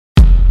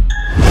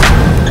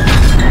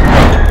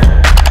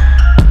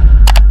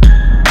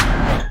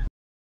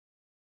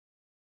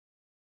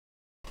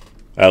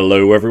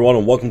Hello everyone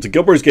and welcome to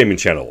GilBroz Gaming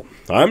Channel.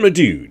 I'm the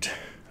dude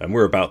and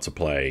we're about to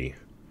play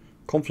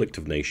Conflict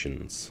of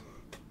Nations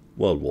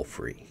World War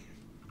III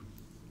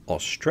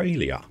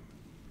Australia.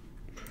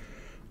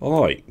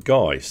 Alright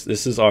guys,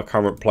 this is our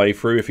current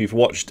playthrough. If you've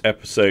watched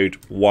episode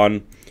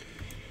 1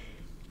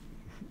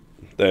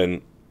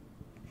 then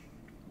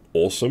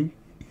awesome,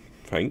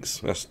 thanks.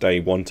 That's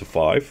day 1 to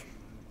 5.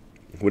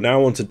 We're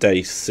now on to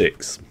day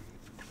 6.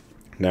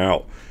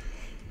 Now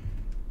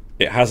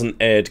it hasn't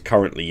aired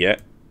currently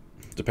yet,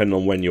 depending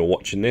on when you're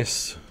watching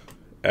this.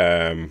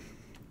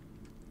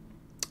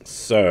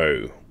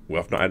 So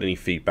I've not had any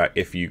feedback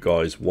if you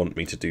guys want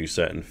me to do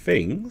certain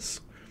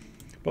things,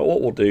 but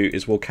what we'll do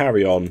is we'll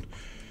carry on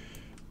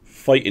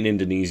fighting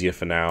Indonesia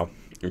for now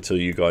until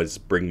you guys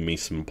bring me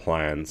some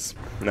plans.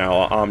 Now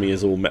our army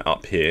is all met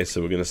up here,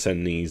 so we're going to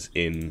send these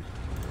in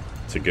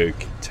to go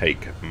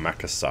take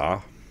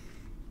Makassar.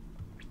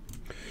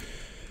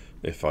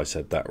 If I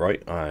said that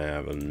right, I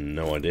have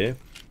no idea.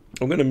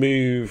 I'm going to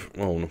move...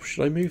 Oh,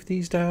 should I move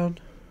these down?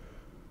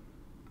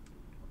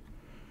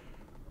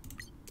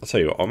 I'll tell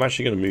you what, I'm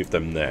actually going to move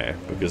them there,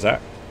 because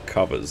that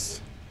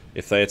covers...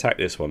 If they attack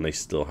this one, they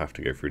still have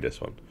to go through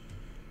this one.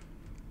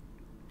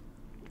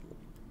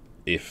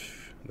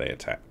 If they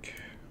attack.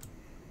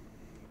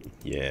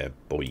 Yeah,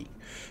 boy.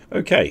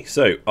 Okay,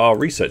 so our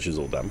research is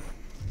all done.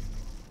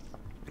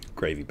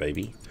 Gravy,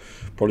 baby.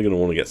 Probably going to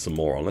want to get some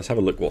more on. Let's have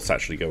a look what's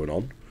actually going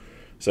on.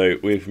 So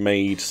we've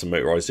made some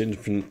motorized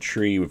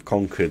infantry, we've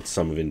conquered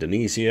some of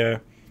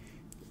Indonesia,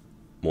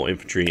 more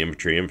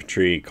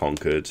infantry,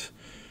 conquered.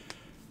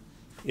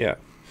 Yeah,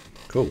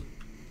 cool.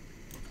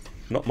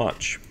 Not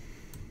much.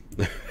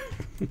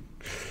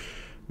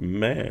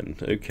 Man,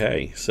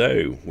 okay,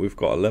 so we've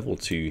got a level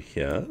 2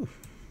 here.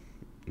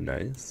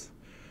 Nice.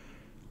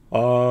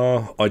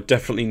 I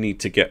definitely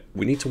need to get,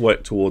 we need to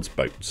work towards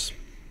boats.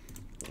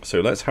 So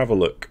let's have a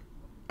look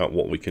at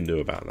what we can do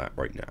about that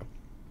right now.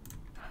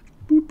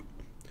 Boop.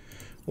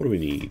 What do we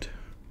need?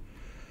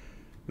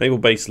 Naval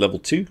base level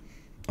 2,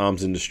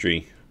 arms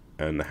industry,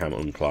 and the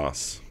Hamilton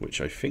class,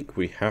 which I think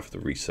we have the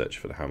research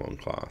for the Hamilton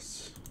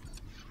class.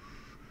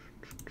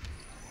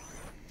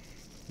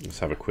 Let's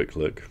have a quick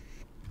look.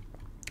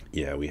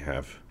 Yeah, we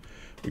have.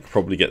 We could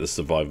probably get the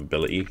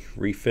survivability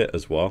refit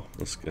as well.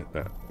 Let's get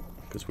that,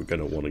 because we're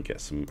going to want to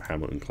get some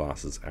Hamilton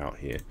classes out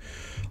here.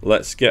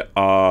 Let's get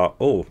our...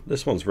 Oh,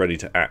 this one's ready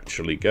to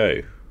actually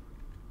go.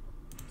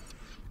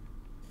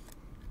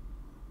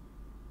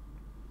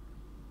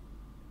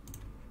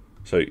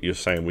 So you're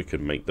saying we could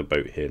make the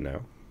boat here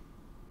now?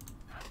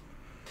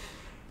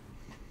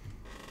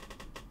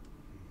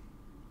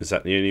 Is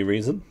that the only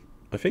reason?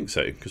 I think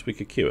so, because we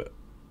could queue it.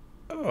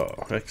 Oh,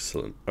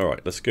 excellent.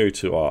 Alright, let's go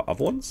to our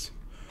other ones.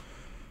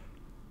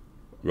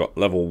 We've got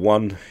level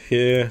 1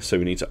 here, so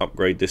we need to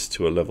upgrade this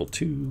to a level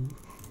 2.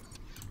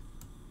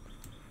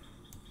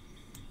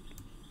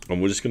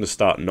 And we're just going to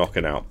start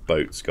knocking out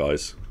boats,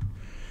 guys.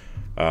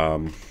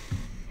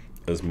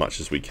 As much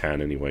as we can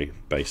anyway,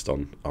 based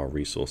on our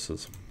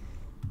resources.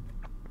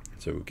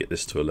 So we'll get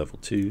this to a level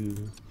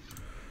 2.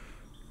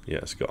 Yeah,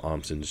 it's got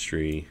arms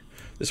industry.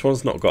 This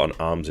one's not got an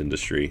arms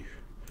industry.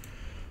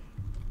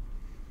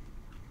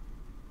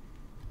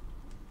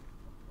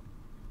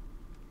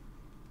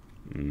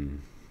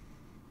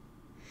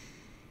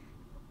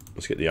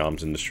 Let's get the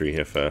arms industry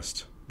here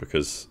first,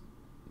 because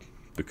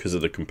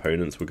of the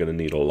components, we're going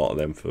to need a lot of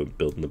them for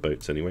building the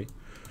boats anyway.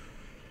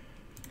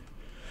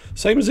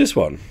 Same as this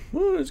one.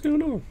 What is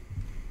going on?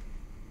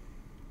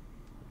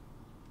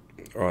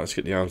 Alright, let's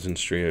get the arms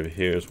industry over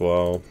here as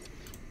well.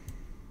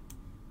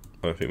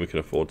 I don't think we can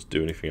afford to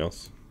do anything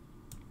else.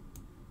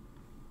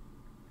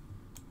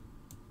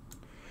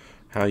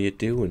 How you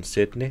doing,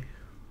 Sydney?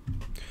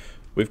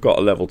 We've got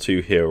a level 2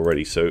 here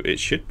already, so it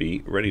should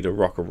be ready to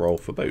rock and roll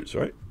for boats,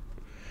 right?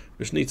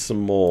 We just need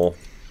some more.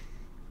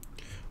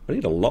 I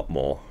need a lot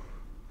more.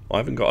 I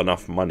haven't got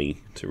enough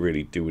money to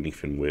really do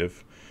anything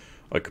with.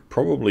 I could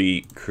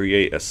probably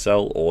create a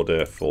sell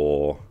order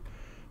for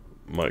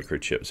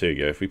microchips. Here we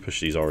go. If we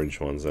push these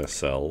orange ones, they're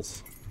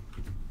cells.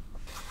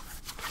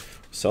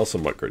 Sell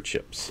some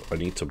microchips. I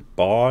need to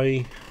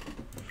buy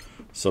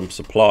some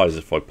supplies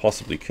if I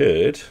possibly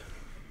could.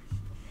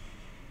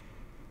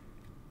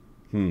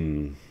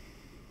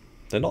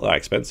 They're not that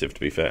expensive, to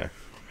be fair.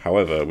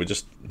 However, we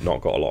just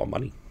not got a lot of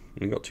money.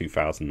 We got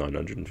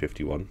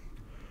 2,951.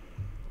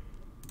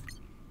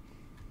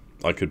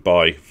 I could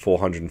buy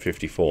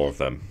 454 of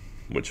them,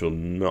 which will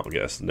not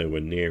get us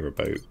nowhere near a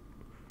boat.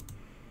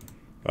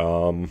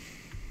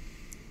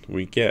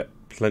 We get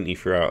plenty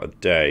throughout a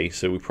day,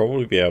 so we'll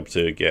probably be able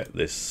to get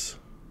this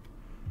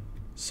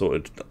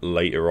sorted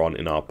later on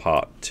in our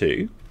part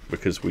 2,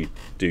 because we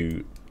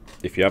do,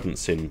 if you haven't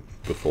seen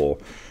before,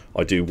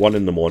 I do 1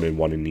 in the morning,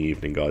 1 in the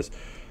evening, guys.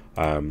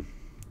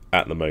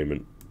 At the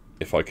moment,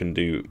 if I can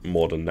do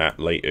more than that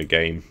later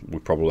game, we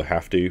probably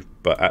have to,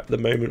 but at the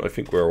moment I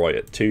think we're alright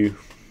at 2.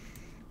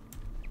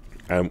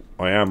 And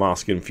I am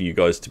asking for you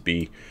guys to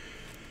be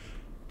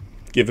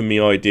giving me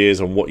ideas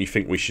on what you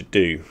think we should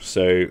do.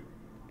 So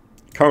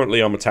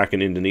Currently I'm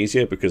attacking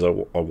Indonesia because I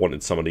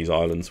wanted some of these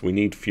islands. We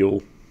need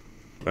fuel.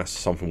 That's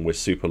something we're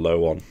super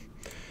low on.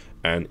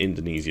 And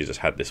Indonesia just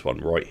had this one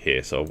right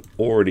here. So I've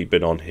already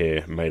been on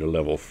here, made a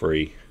level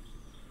 3.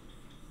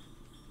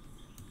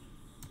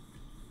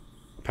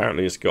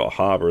 Apparently it's got a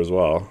harbour as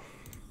well.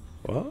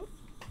 What?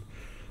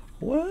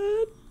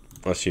 What?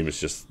 I assume it's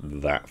just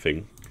that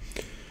thing.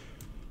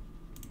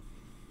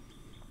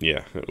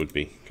 Yeah, it would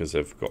be, because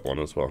they've got one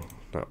as well.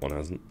 That one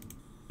hasn't.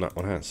 That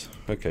one has.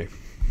 Okay.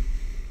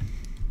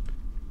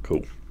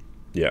 Cool.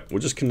 Yeah, we're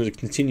just going to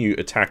continue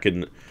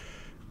attacking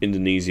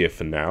Indonesia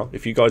for now.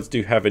 If you guys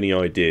do have any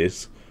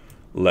ideas,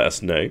 let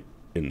us know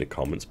in the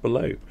comments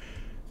below.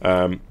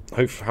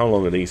 How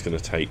long are these going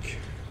to take?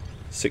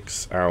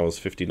 6 hours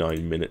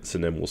 59 minutes,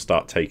 and then we'll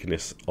start taking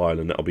this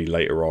island. That'll be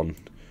later on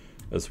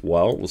as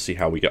well. We'll see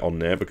how we get on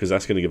there, because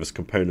that's going to give us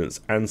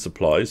components and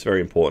supplies. Very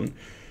important.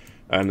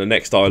 And the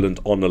next island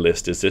on the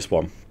list is this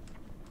one,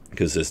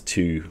 because there's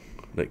 2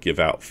 that give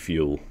out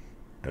fuel,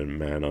 and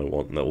man, I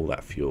want all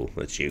that fuel,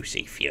 the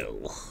juicy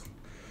fuel.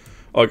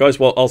 Alright guys,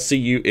 well, I'll see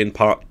you in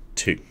part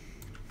 2.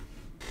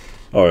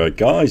 Alright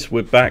guys,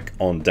 we're back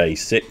on day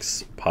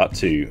 6, part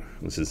 2.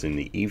 This is in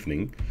the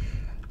evening.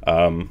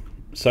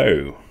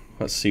 So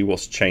let's see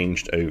what's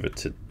changed over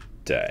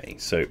today.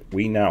 So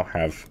we now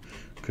have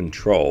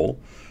control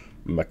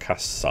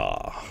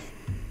Makassar.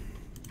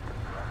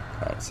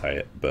 Can't say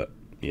it, but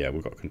yeah,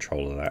 we've got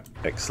control of that.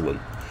 Excellent.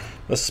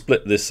 Let's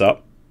split this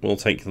up. We'll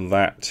take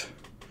that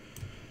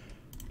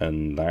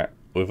and that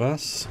with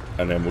us,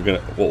 and then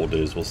what we'll do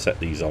is we'll set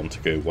these on to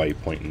go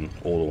waypointing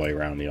all the way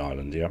around the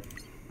island. Yeah.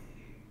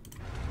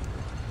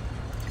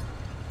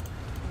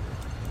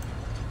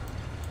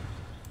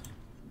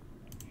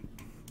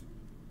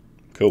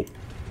 Cool.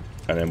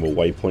 And then we'll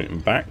waypoint them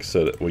back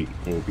so that we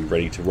will be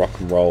ready to rock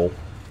and roll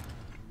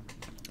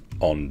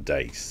on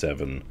day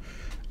 7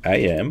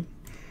 AM.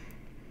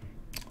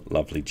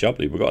 Lovely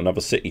jubbly. We've got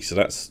another city, so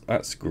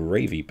that's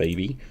gravy,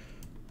 baby.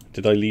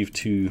 Did I leave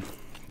two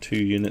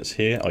units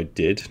here? I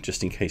did,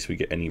 just in case we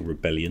get any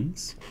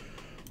rebellions.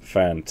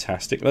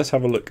 Fantastic. Let's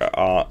have a look at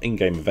our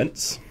in-game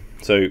events.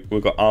 So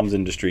we've got arms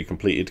industry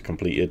completed,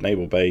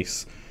 naval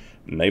base.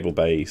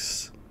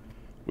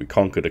 We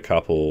conquered a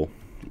couple.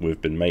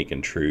 We've been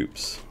making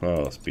troops.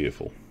 Oh, that's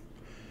beautiful.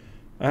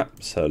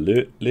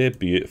 Absolutely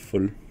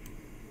beautiful.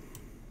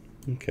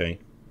 Okay.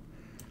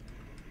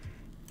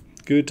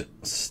 Good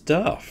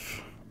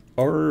stuff.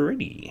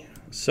 Alrighty.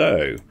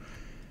 So,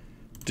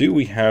 do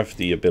we have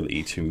the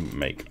ability to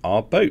make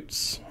our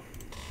boats?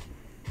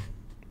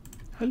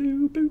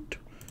 Hello, boat.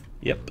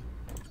 Yep.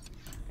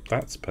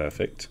 That's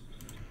perfect.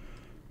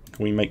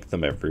 Can we make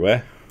them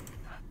everywhere?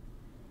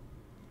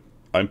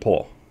 I'm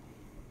poor.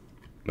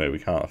 No, we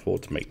can't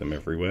afford to make them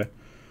everywhere.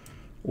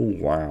 Oh,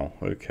 wow.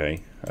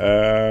 Okay.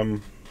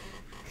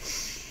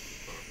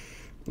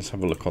 Let's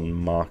have a look on the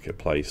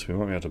marketplace. We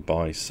might be able to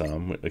buy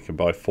some. We can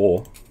buy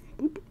 4.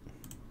 Boop.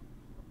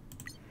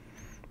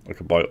 I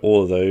could buy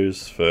all of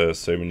those for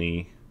so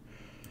many.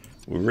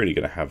 We're really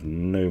going to have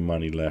no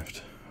money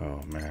left.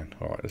 Oh, man.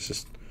 Alright, let's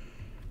just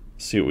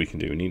see what we can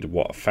do. We need,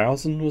 what,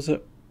 1,000 was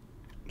it?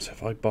 So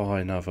if I buy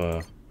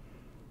another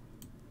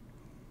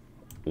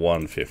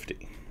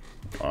 150.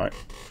 Alright.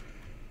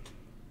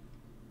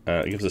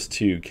 It gives us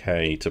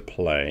 2k to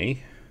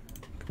play.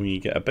 Can we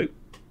get a boat?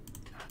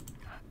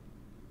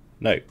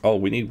 No. Oh,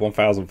 we need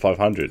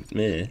 1,500.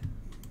 Meh.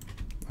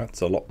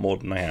 That's a lot more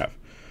than I have.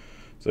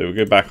 So we'll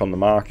go back on the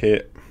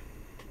market.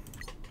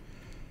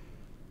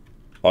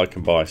 I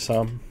can buy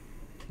some.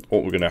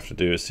 What we're going to have to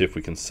do is see if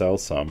we can sell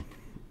some.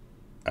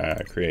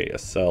 Create a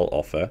sell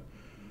offer.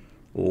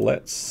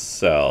 Let's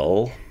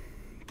sell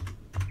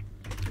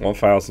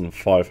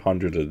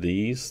 1,500 of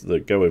these.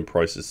 The going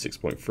price is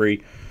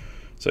 6.3.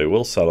 So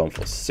we'll sell them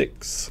for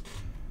 6.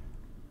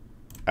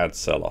 Add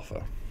sell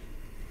offer.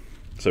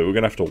 So we're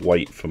going to have to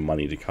wait for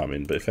money to come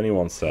in. But if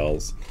anyone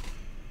sells,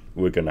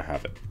 we're going to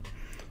have it.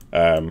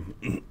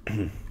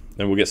 Then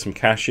we'll get some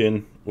cash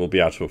in. We'll be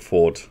able to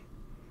afford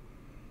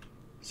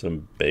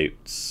some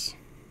boats.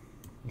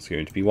 It's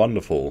going to be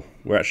wonderful.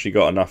 We've actually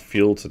got enough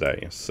fuel today.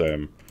 It's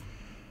a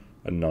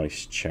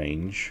nice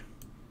change.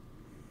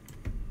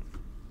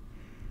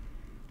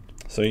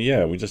 So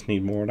yeah, we just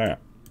need more of that.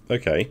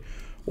 Okay.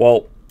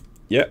 Well,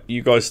 yeah,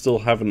 you guys still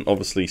haven't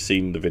obviously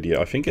seen the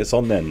video. I think it's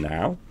on there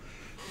now.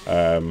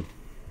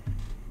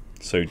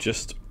 So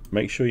just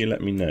make sure you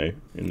let me know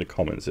in the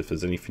comments if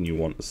there's anything you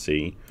want to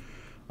see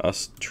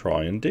us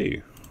try and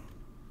do.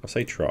 I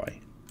say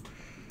try.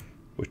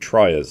 We're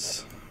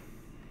triers.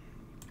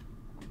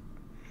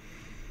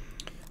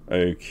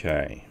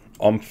 Okay.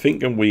 I'm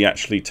thinking we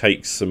actually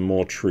take some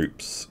more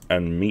troops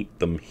and meet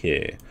them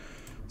here.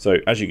 So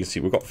as you can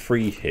see, we've got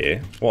 3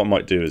 here. What I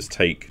might do is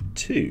take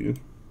 2.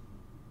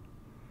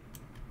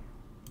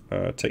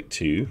 Take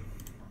 2.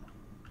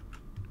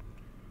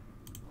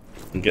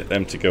 And get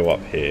them to go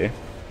up here.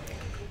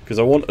 Because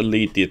I want to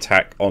lead the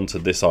attack onto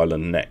this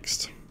island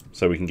next.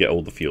 So we can get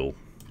all the fuel.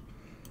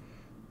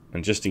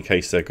 And just in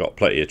case they've got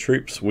plenty of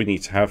troops, we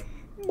need to have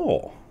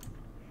more.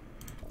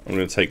 I'm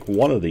going to take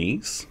 1 of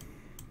these.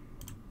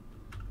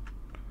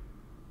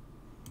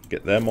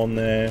 get them on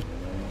there.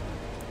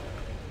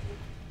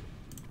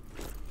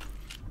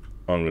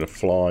 I'm going to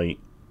fly.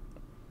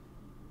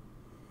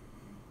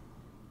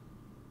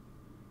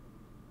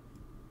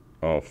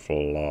 I'll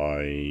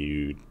fly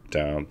you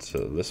down to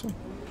this one.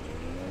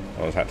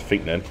 I had to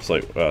think then. It's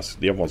like,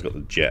 the other one's got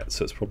the jet,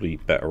 so it's probably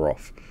better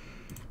off.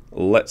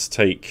 Let's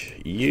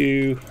take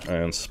you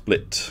and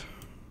split.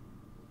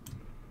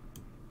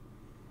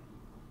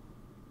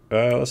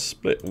 Let's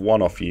split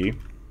one off you.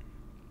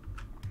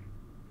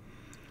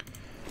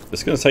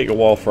 It's going to take a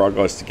while for our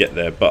guys to get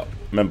there, but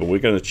remember, we're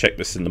going to check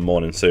this in the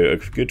morning, so a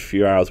good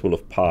few hours will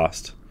have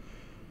passed.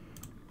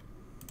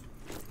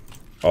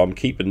 I'm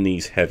keeping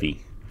these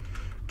heavy,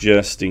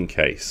 just in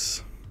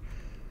case.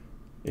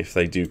 If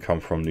they do come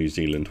from New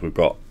Zealand, we've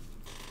got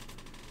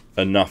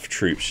enough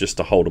troops just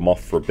to hold them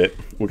off for a bit.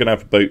 We're going to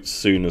have boats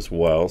soon as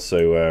well,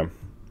 so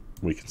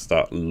we can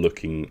start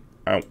looking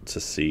out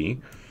to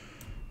see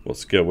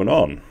what's going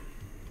on.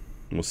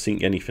 We'll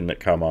sink anything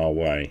that come our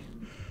way.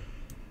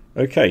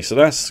 Okay, so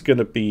that's going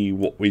to be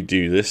what we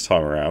do this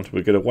time around.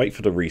 We're going to wait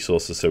for the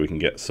resources so we can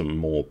get some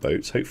more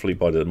boats. Hopefully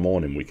by the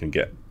morning we can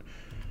get,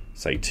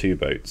 say, 2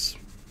 boats.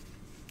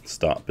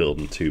 Start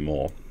building 2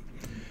 more.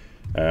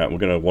 We're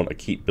going to want to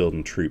keep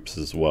building troops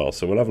as well.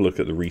 So we'll have a look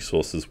at the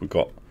resources we've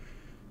got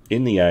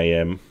in the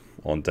AM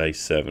on day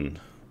 7.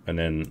 And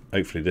then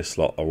hopefully this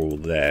lot are all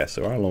there.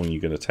 So how long are you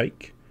going to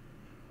take?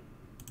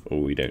 Oh,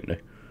 we don't know.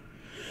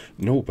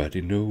 Nobody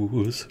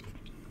knows.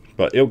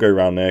 But it'll go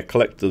around there,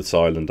 collect this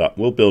island up.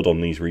 We'll build on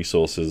these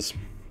resources.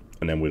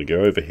 And then we'll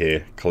go over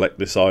here, collect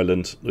this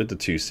island with the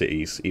 2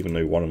 cities, even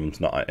though one of them's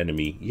not an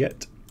enemy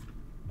yet.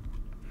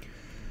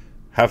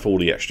 Have all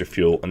the extra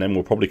fuel, and then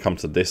we'll probably come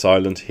to this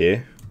island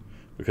here.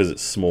 Because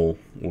it's small,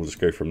 we'll just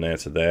go from there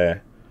to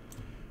there.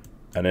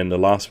 And then the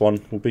last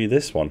one will be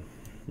this one.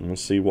 And we'll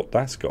see what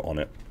that's got on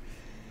it.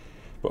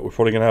 But we're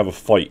probably going to have a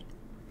fight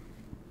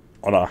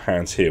on our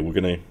hands here. We're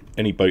going to,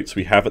 any boats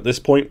we have at this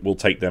point, we'll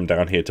take them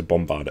down here to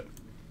bombard it.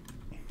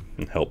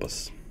 And help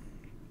us.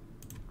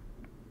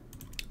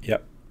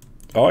 Yep.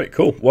 Alright,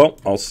 cool. Well,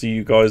 I'll see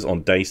you guys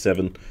on day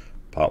 7,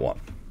 part 1.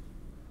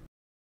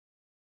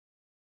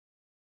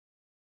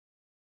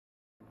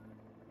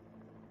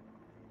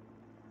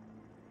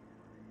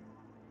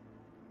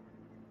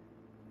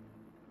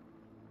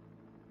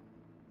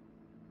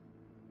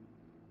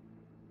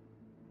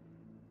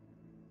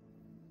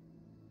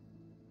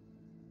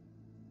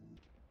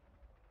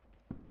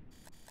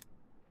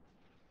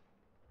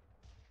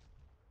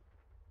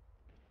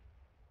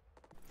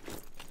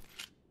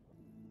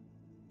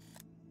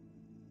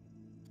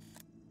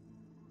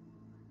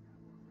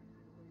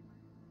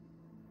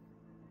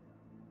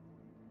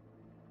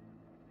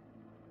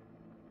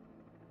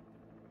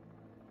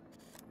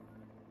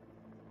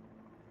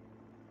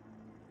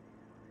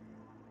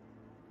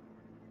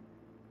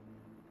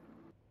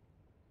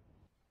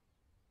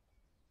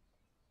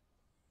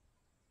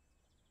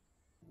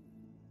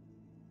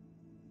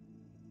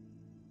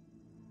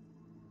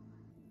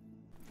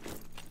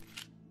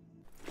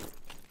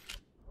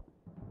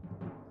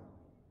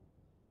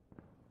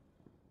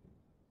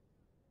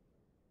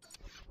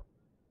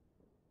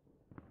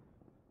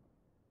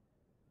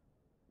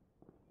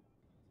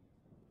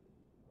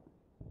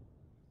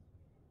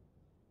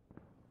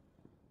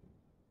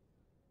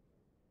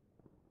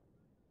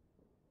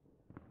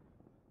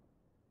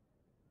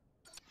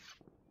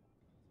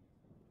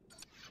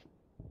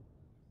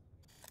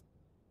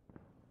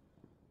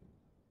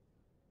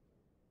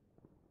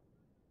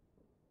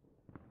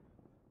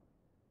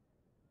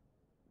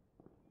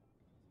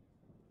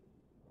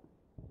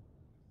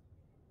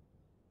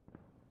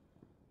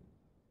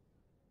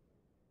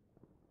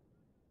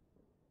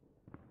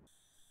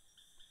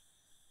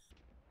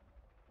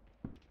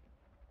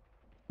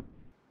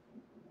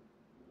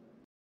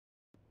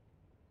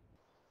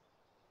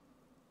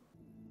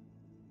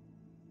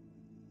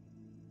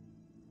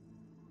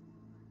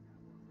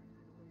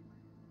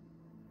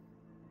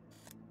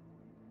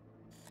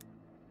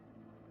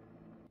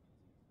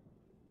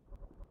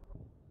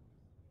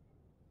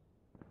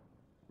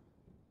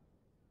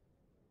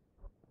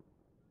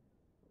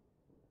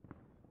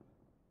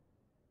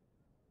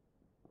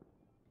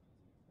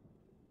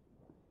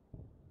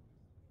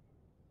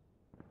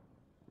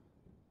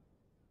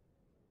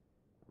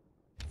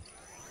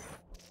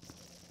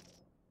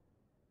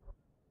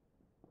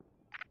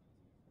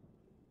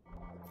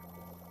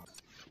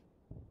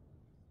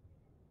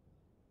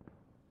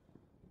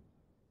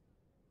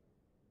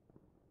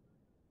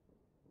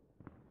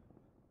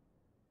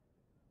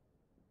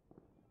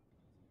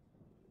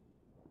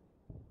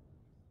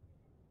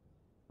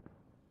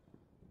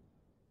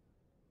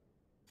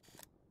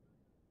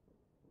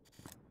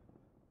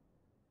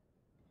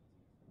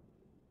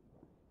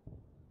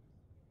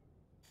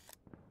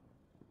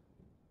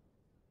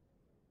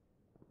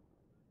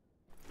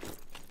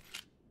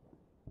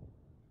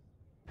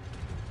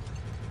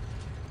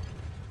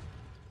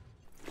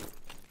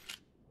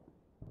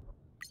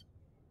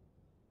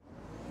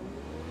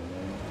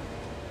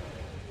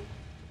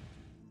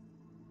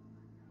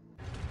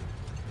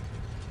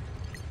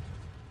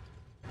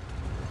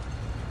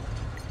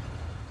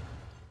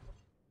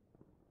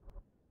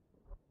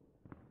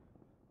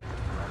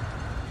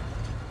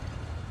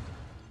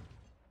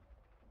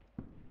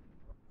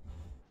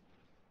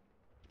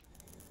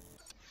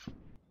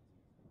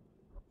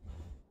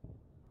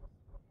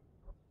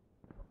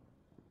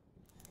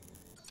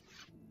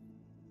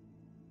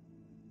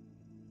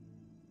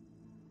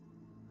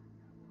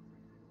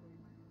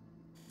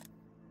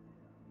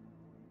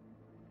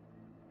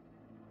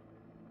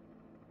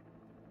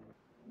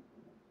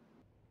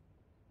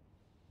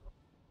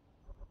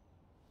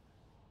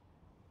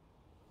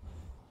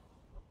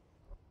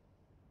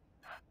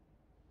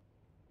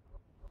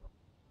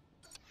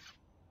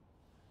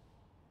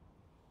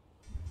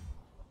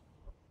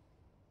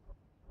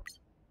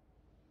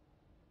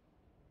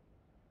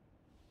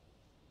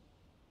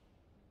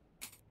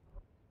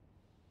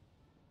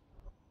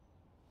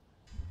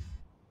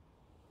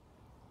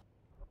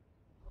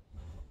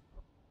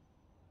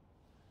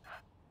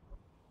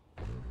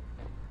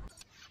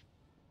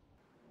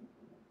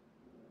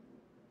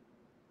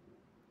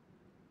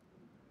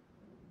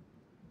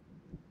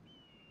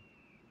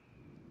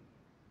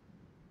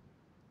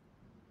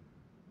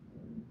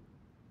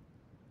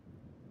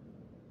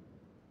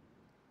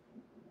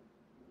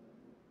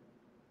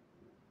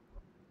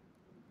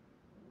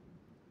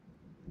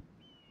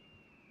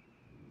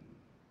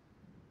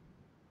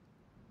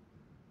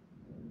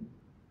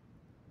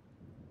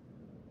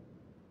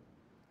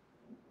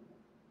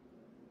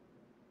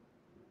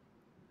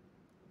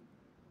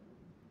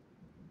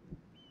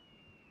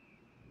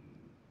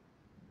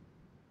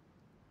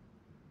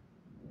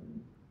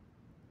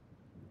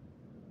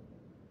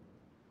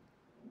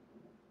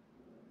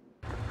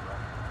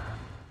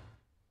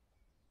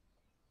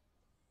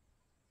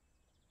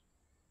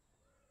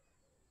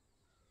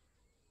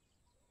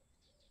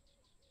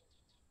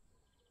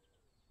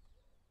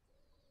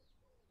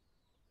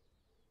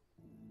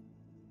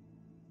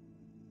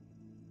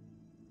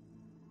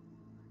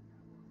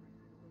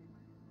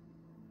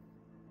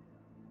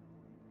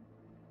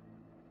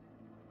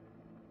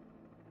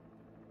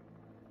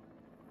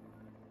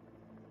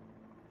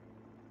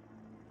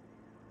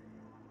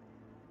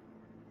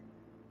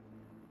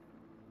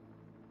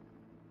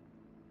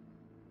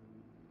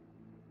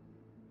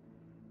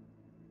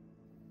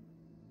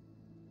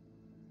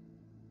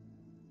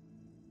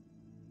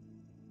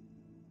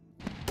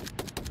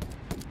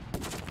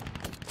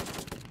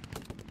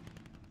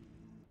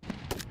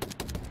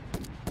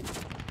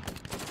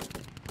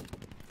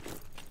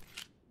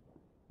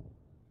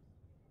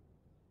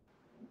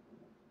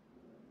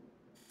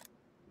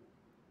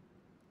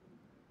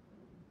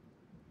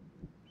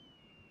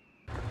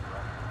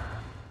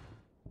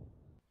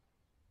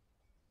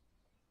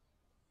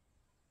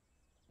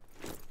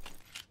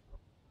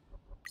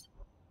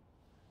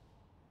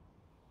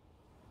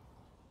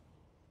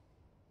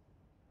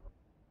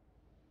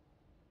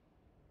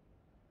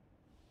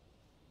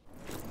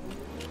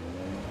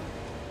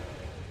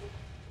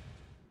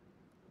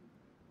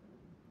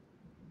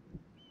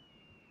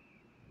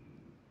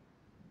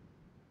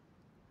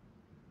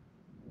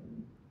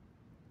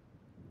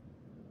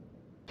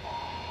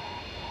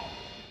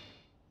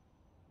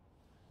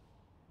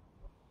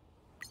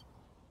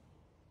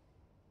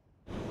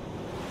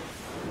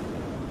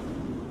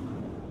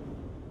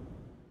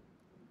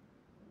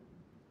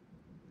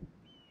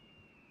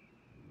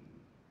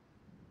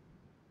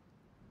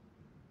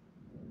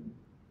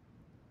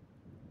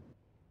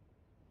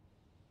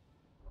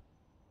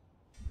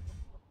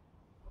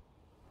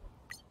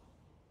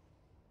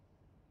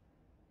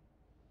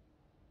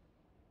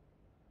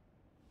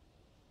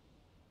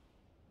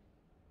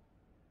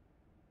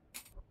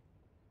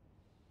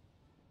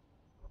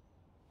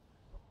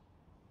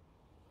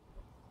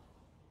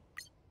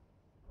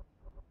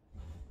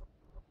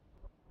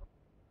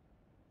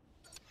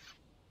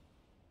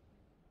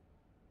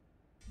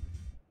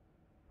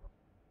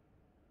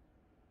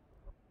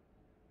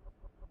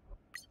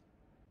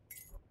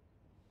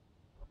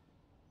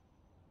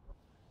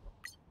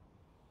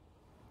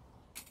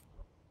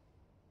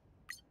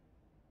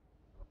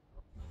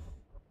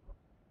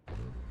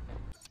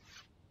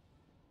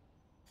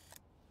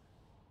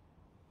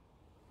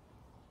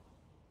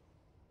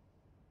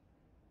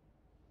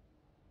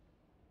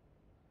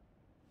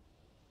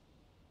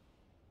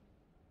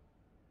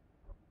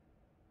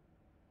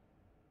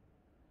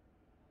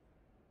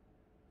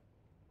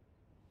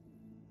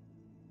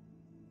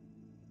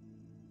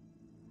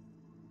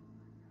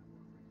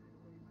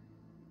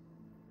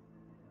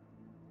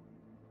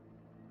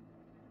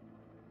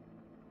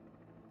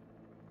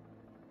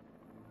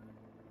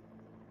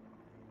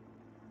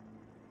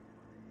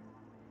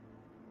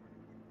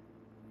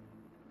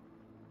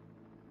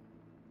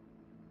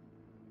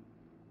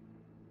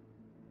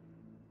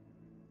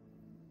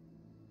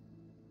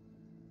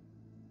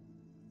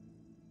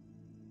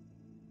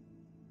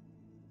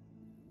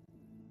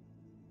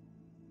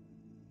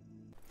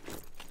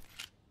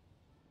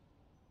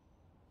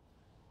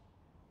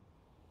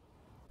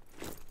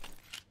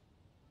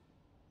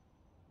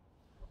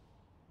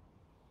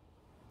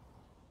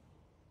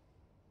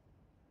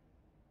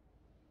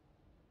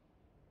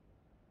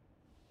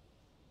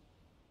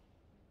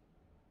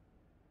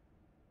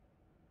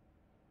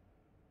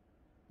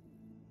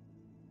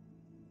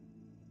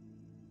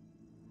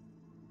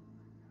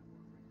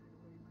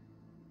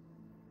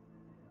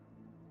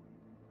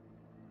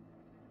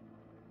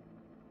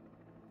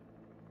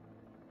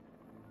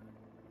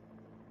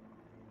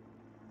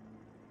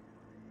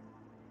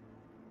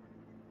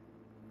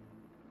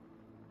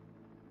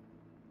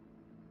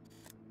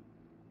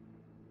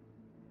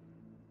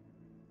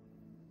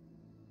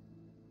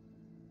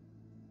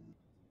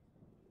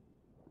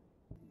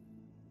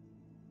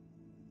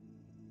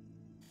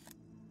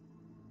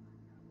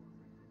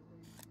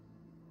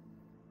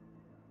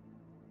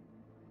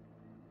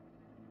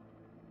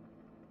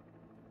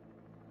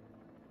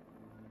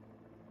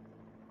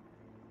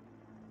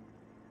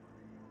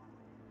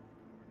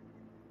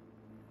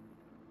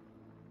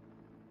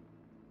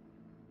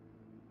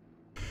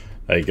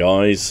 Hey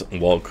guys,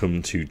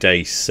 welcome to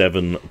day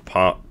 7,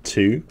 part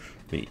 2,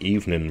 the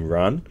evening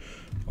run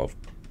of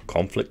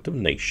Conflict of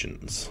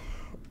Nations,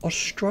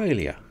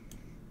 Australia.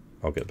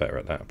 I'll get better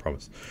at that, I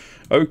promise.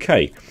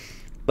 Okay,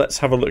 let's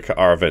have a look at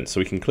our events.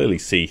 So we can clearly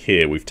see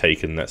here we've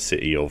taken that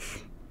city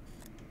of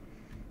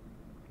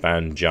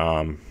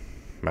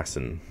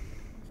Banjarmasin.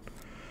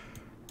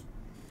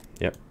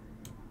 Yep.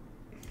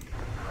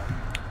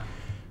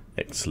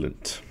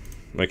 Excellent.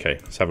 Okay,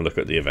 let's have a look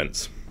at the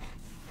events.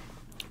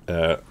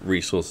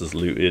 Resources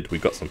looted.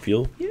 We've got some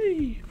fuel.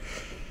 Yay!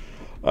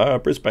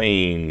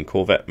 Brisbane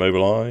Corvette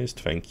mobilised.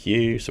 Thank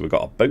you. So we've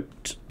got a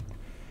boat.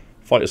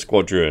 Fighter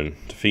squadron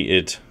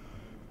defeated.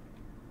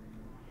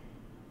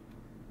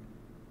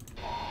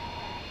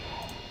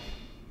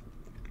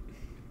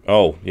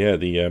 Oh yeah,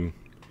 the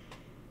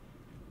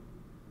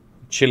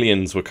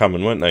Chileans were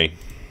coming, weren't they?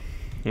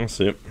 That's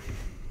it.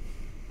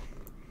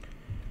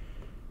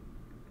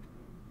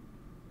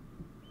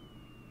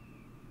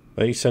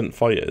 They sent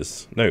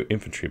fighters. No,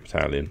 infantry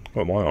battalion.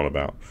 What am I on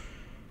about?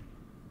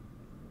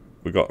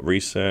 We got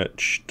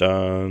research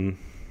done.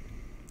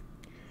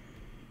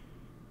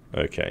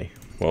 Okay.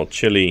 Well,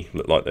 Chile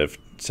look like they've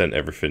sent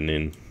everything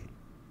in.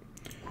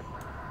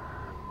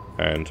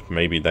 And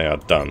maybe they are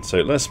done. So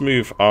let's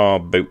move our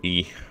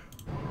boaty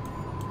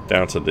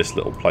down to this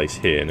little place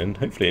here. And then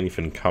hopefully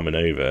anything coming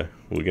over,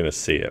 we're going to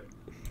see it.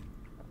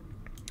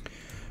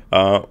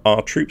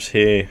 Our troops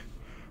here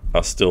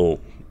are still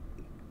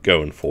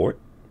going for it.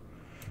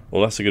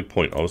 Well, that's a good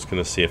point. I was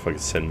going to see if I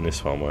could send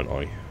this one, weren't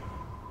I?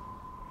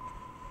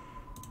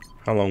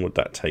 How long would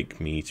that take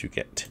me to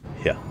get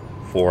here?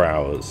 4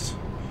 hours.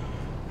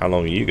 How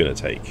long are you going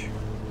to take?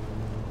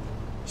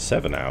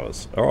 7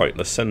 hours. Alright,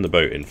 let's send the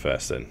boat in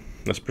first then.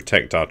 Let's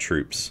protect our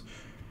troops.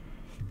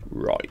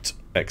 Right,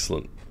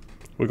 excellent.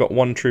 We've got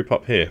one troop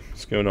up here.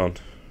 What's going on?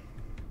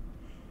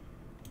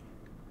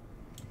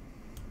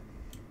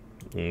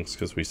 It's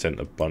because we sent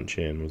a bunch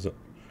in, was it?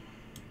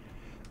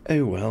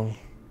 Oh well.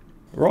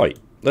 Right.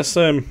 Let's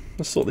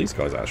sort these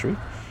guys out, shall we?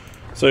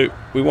 So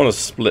we want to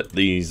split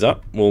these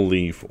up. We'll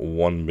leave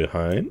one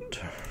behind,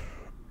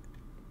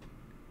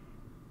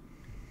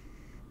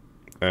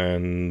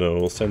 and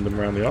we'll send them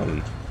around the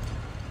island.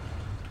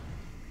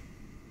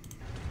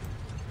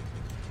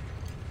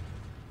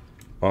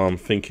 I'm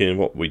thinking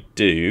what we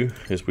do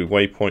is we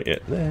waypoint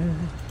it there,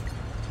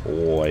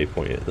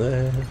 waypoint it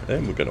there,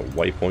 then we're going to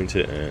waypoint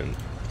it and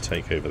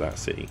take over that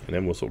city, and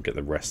then we'll sort of get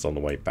the rest on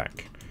the way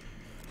back.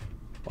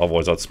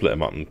 Otherwise I'd split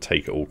them up and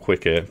take it all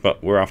quicker,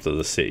 but we're after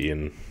the city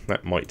and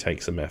that might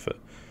take some effort.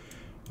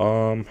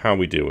 How are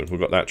we doing? We've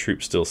got that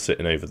troop still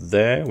sitting over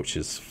there, which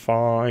is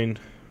fine.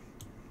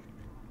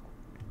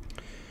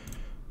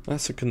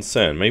 That's a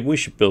concern. Maybe we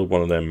should build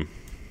one of them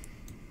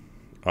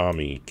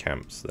army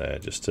camps there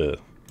just to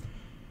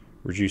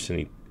reduce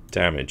any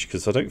damage,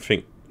 because I don't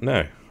think...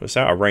 No, it's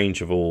out of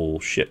range of all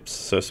ships,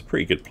 so it's a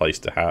pretty good place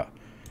to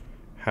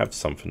have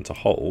something to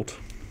hold.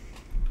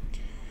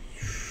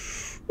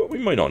 But we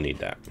might not need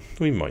that.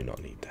 We might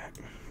not need that.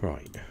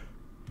 Right.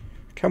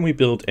 Can we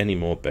build any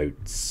more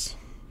boats?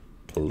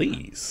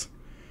 Please.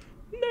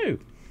 No.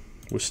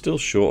 We're still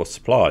short of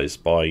supplies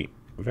by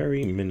a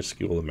very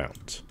minuscule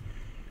amount.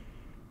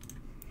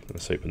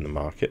 Let's open the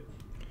market.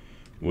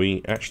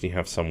 We actually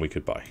have some we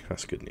could buy.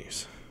 That's good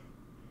news.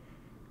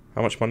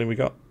 How much money we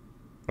got?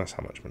 That's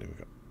how much money we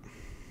got.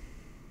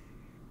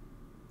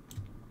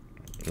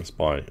 Let's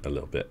buy a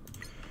little bit.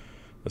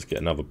 Let's get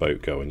another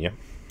boat going, yeah?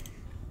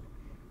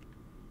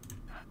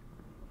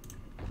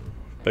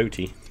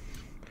 Boaty.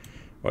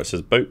 Right, it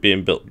says boat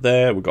being built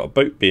there. We've got a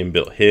boat being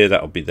built here.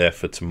 That'll be there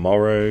for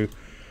tomorrow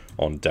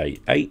on day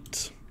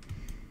 8.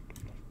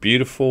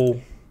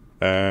 Beautiful.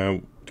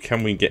 Can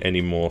we get any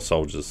more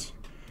soldiers?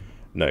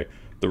 No.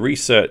 The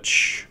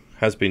research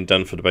has been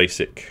done for the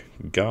basic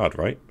guard,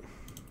 right?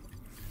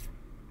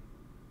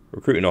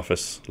 Recruiting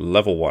office,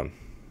 level 1.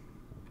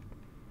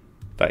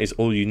 That is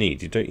all you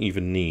need. You don't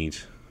even need...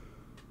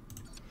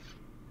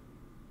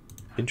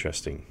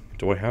 Interesting.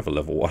 Do I have a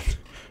level 1?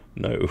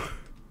 No.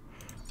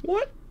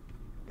 What?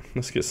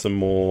 Let's get some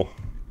more.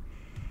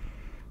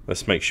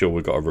 Let's make sure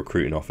we've got a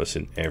recruiting office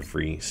in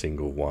every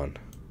single one.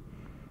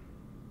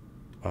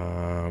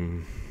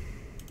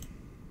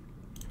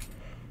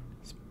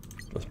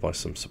 Let's buy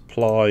some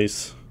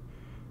supplies.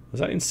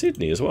 Is that in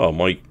Sydney as well? Oh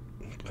my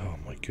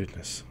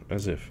goodness.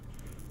 As if.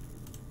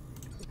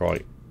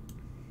 Right.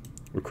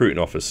 Recruiting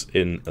office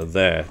in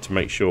there to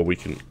make sure we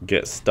can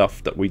get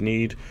stuff that we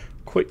need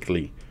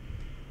quickly.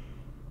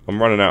 I'm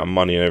running out of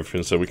money and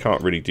everything, so we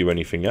can't really do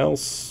anything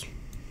else.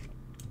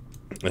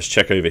 Let's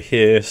check over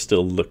here.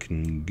 Still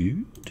looking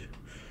good.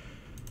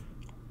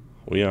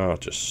 We are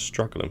just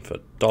struggling for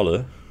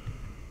 $1.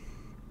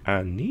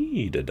 I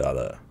need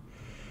 $1.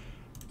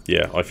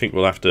 Yeah, I think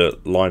we'll have to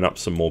line up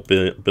some more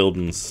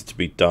buildings to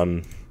be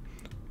done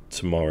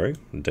tomorrow,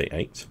 day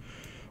 8.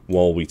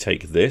 While we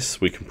take this,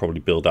 we can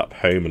probably build up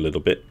home a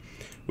little bit.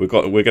 We're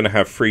going to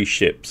have 3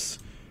 ships,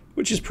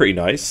 which is pretty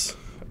nice.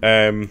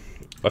 I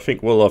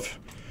think we'll have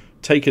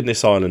taken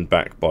this island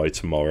back by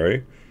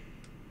tomorrow,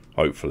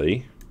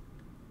 hopefully.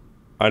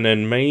 And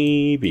then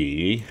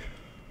maybe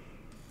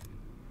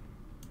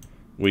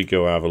we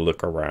go have a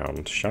look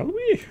around, shall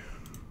we?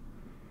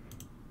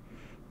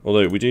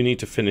 Although we do need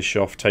to finish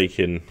off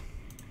taking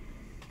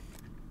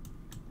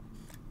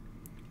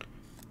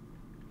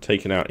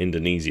out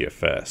Indonesia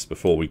first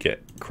before we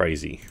get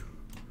crazy.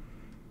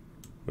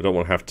 We don't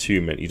want to have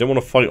too many. You don't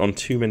want to fight on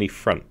too many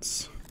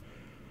fronts.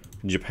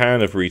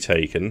 Japan have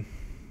retaken,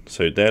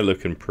 so they're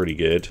looking pretty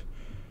good.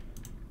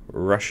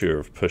 Russia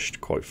have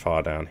pushed quite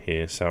far down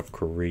here. South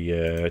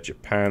Korea,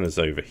 Japan is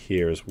over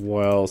here as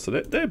well, so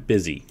they're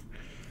busy.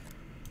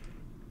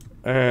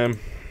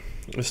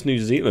 It's New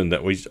Zealand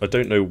that I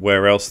don't know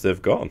where else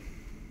they've gone.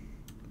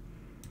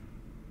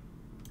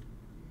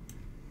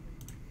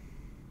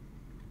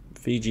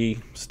 Fiji,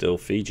 still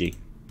Fiji.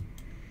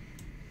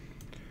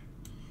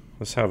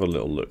 Let's have a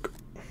little look.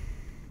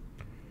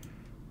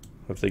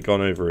 Have they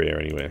gone over here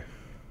anywhere?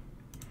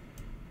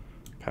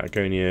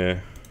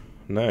 Patagonia,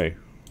 no.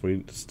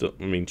 We still,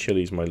 I mean,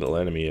 Chile's my little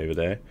enemy over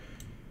there.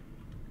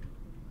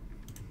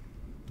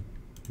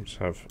 Let's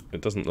have.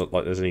 It doesn't look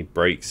like there's any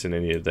breaks in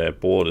any of their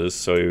borders,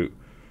 so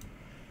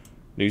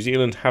New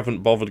Zealand haven't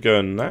bothered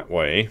going that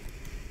way.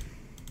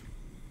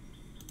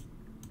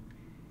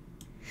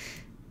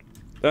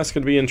 That's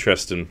going to be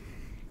interesting.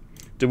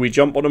 Do we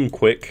jump on them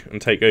quick and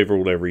take over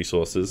all their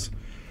resources?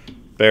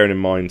 Bearing in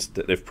mind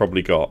that they've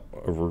probably got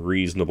a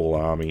reasonable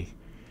army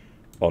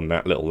on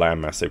that little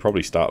landmass. They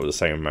probably start with the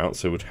same amount,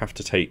 so we'd have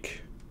to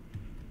take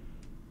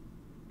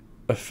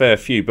a fair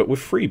few. But with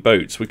 3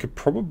 boats, we could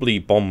probably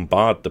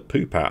bombard the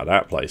poop out of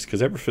that place,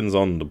 because everything's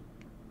on the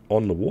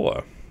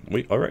water.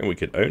 I reckon we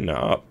could own that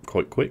up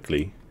quite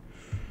quickly.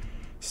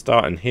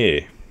 Starting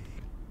here.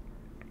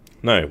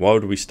 No, why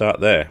would we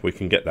start there? We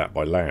can get that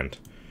by land.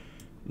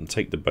 And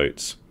take the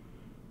boats.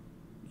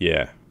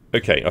 Yeah.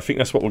 Okay, I think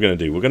that's what we're going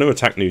to do. We're going to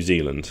attack New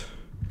Zealand.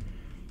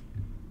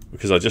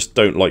 Because I just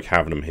don't like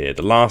having them here.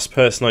 The last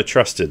person I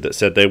trusted that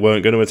said they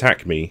weren't going to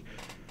attack me,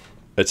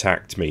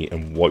 attacked me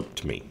and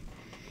wiped me.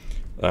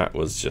 That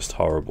was just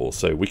horrible.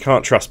 So we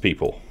can't trust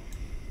people.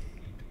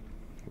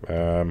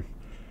 And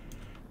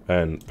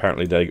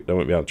apparently they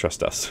won't be able to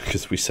trust us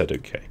because we said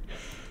okay.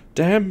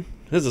 Damn,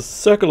 there's a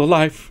circle of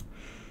life.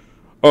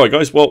 Alright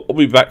guys, well, we'll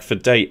be back for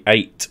day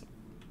 8,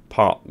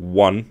 part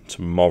 1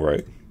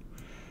 tomorrow.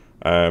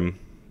 And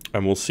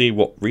we'll see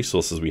what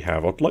resources we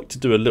have. I'd like to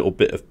do a little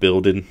bit of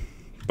building,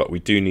 but we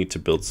do need to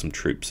build some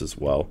troops as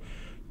well.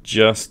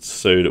 Just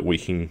so that we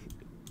can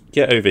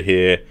get over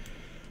here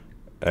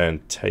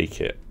and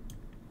take it.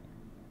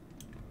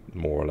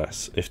 More or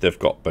less. If they've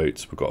got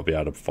boats, we've got to be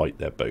able to fight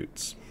their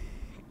boats.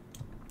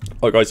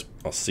 Alright guys,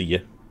 I'll see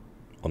you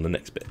on the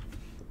next bit.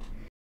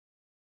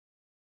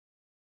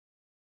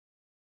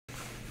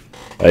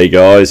 Hey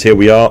guys, here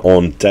we are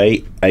on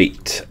day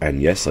 8,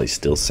 and yes, I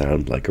still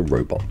sound like a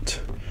robot.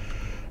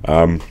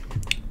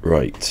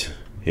 Right,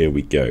 here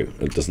we go.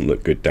 It doesn't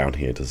look good down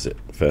here, does it?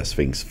 First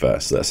things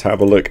first, let's have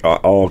a look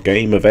at our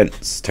game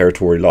events.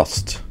 Territory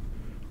lost.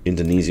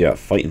 Indonesia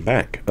fighting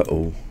back.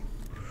 Uh-oh.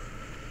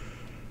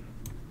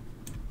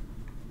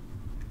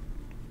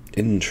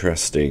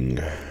 Interesting.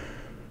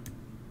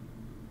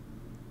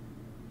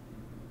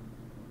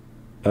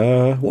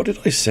 What did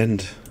I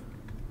send?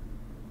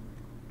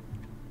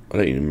 I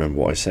don't even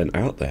remember what I sent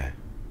out there.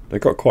 They've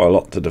got quite a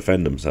lot to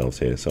defend themselves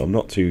here, so I'm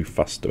not too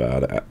fussed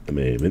about it at the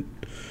moment.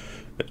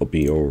 It'll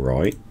be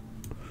alright.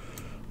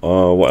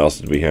 What else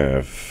did we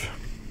have?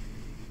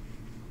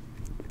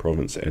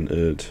 Province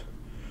entered.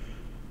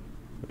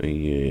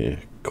 Yeah,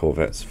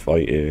 Corvettes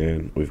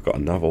fighting. We've got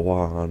another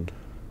one.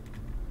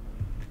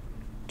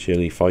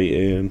 Chile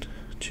fighting.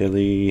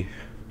 Chile.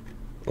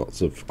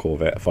 Lots of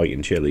Corvette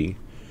fighting Chile.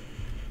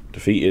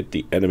 Defeated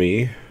the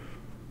enemy.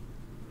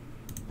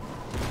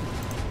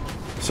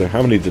 So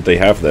how many did they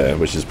have there?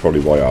 Which is probably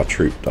why our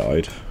troop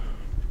died.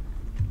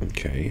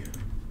 Okay.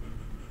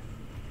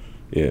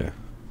 Yeah.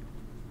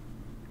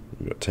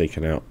 We got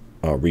taken out.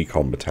 Our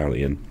recon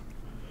battalion.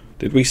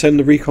 Did we send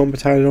the recon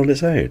battalion on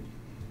its own?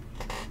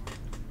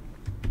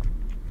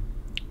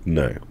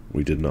 No,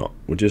 we did not.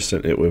 We just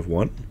sent it with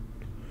one.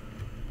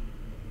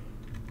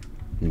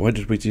 Why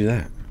did we do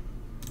that?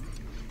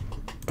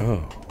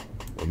 Oh,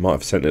 I might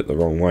have sent it the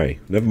wrong way.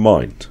 Never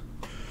mind.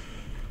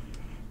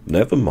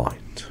 Never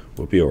mind.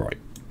 We'll be alright.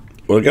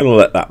 We're going to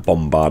let that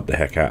bombard the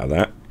heck out of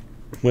that.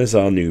 Where's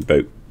our new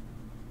boat?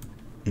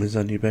 Where's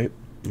our new boat?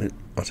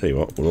 I'll tell you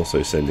what, we'll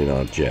also send in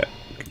our jet.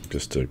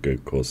 Just to go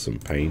cause some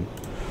pain.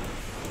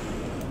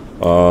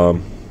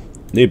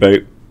 New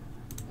boat.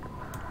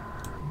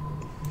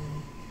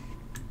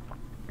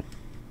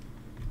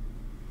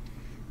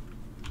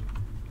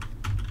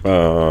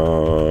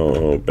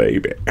 Oh,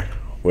 baby.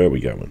 Where are we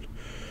going?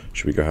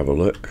 Should we go have a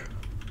look?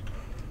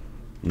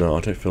 No,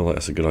 I don't feel like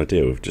that's a good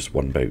idea with just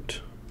one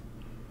boat.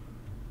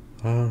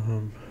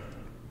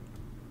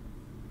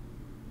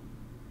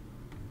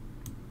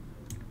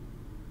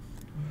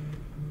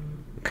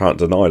 Can't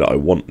deny that I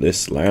want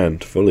this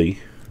land fully.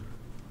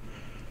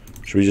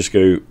 Should we just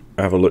go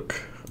have a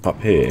look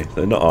up here?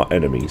 They're not our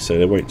enemies, so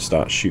they won't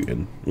start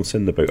shooting. We'll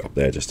send the boat up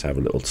there just to have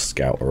a little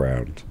scout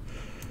around.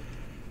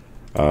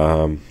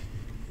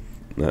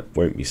 That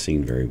won't be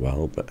seen very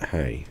well, but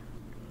hey.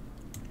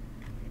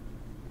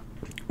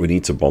 We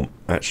need to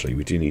actually,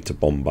 we do need to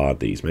bombard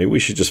these. Maybe we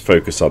should just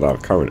focus on our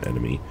current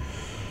enemy.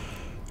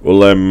 Well,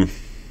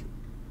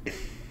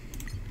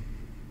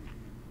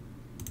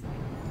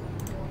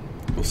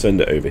 we'll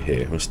send it over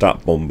here. We'll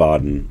start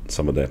bombarding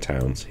some of their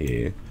towns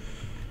here.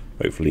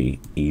 Hopefully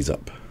ease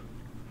up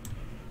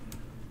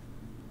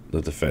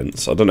the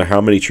defense. I don't know how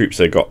many troops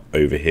they got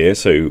over here,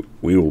 so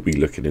we will be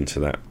looking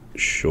into that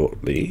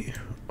shortly.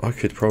 I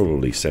could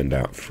probably send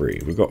out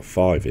 3. We've got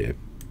 5 here.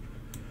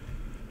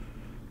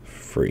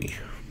 3.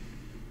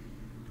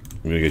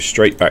 I'm going to go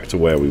straight back to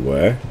where we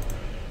were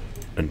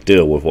and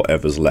deal with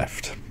whatever's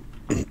left.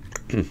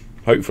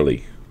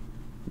 Hopefully.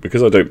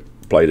 Because I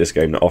don't play this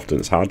game that often,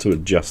 it's hard to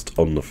adjust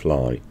on the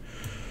fly.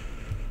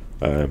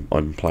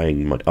 I'm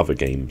playing my other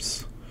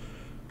games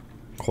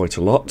quite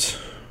a lot.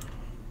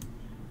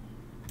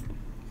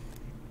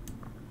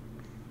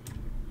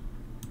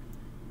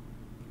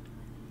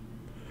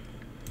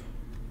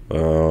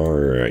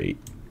 Alright.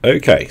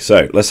 Okay,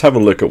 so let's have a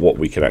look at what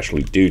we can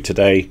actually do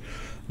today.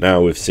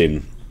 Now we've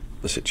seen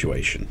the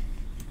situation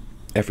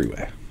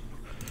everywhere.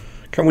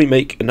 Can we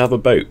make another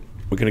boat?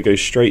 We're going to go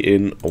straight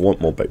in. I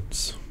want more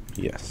boats.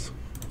 Yes.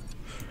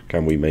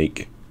 Can we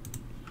make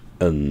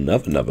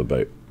another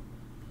boat?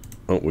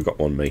 Oh, we got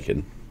one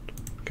making.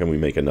 Can we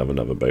make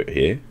another boat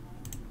here?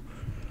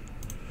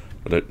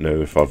 I don't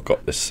know if I've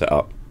got this set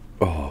up.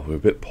 Oh, we're a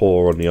bit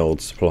poor on the old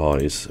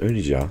supplies.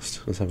 Only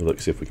just. Let's have a look,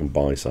 see if we can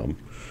buy some.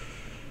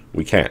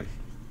 We can.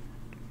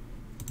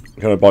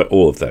 Can I buy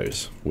all of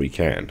those? We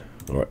can.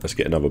 Alright, let's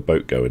get another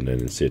boat going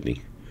then in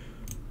Sydney.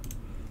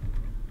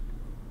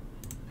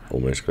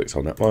 Almost clicked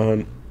on that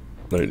one.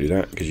 Don't do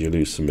that because you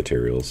lose some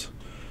materials.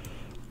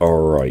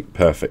 Alright,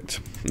 perfect.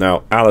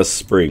 Now, Alice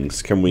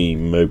Springs. Can we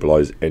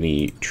mobilise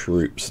any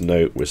troops?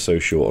 No, we're so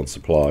short on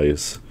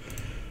supplies.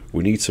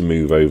 We need to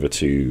move over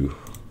to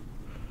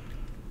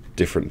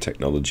different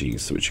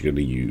technologies which are going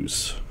to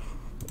use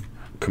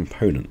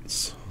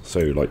components. So,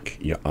 like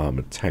your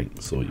armoured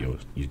tanks or your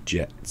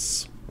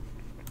jets.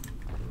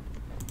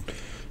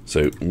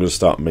 So, I'm going to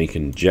start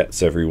making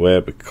jets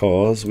everywhere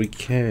because we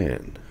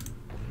can.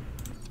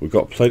 We've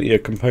got plenty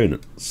of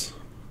components.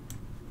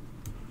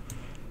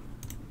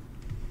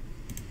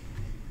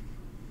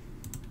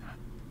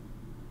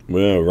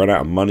 We'll run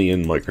out of money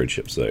in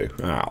microchips though.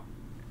 Ow.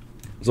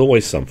 There's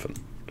always something.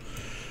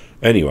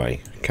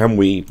 Anyway, can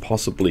we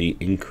possibly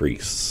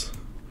increase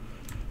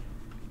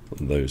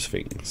those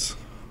things?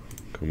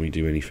 Can we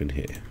do anything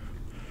here?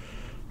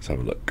 Let's have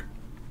a look.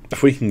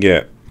 If we can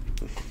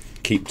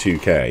keep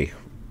 2k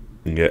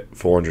and get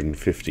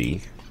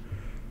 450.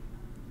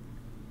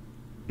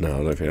 No,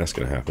 I don't think that's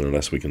going to happen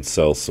unless we can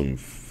sell some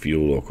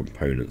fuel or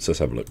components. Let's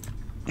have a look.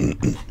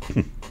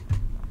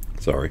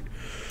 Sorry.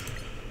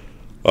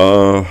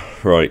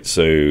 Right,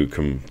 so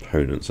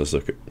components. Let's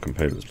look at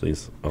components,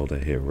 please. Oh, they're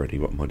here already.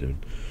 What am I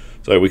doing?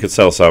 So we could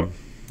sell some.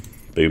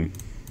 Boom.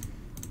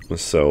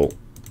 Let's sell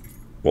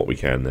what we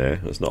can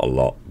there. It's not a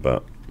lot,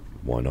 but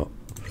why not?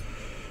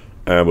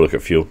 And we'll look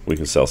at fuel. We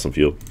can sell some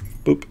fuel.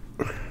 Boop.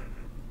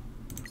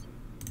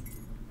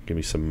 Give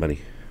me some money.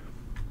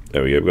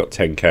 There we go. We've got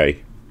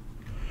 10k.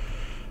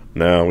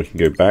 Now we can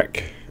go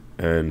back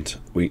and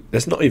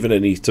there's not even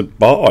any to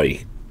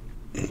buy.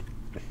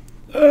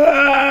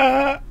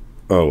 Oh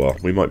well,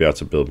 we might be able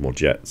to build more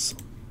jets.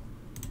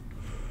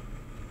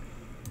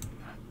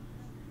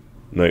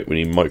 No,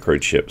 we need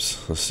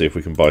microchips. Let's see if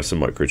we can buy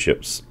some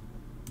microchips.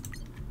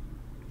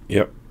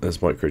 Yep, there's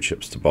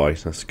microchips to buy.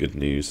 That's good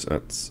news.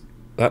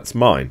 That's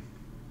mine.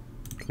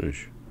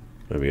 Oosh.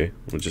 There we go.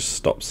 We'll just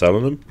stop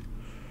selling them.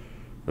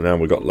 And now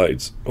we've got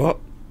loads. What?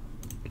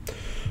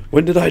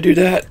 When did I do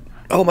that?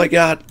 Oh my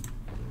god.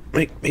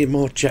 Make me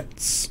more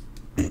jets.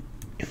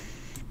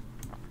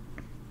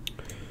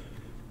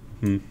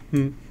 I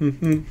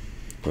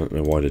don't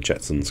know why the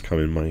Jetsons come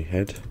in my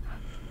head.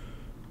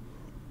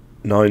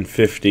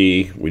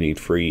 950. We need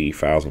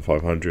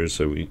 3,500.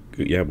 So we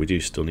do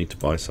still need to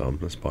buy some.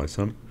 Let's buy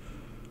some.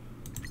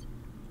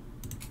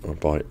 I'll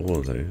buy all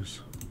of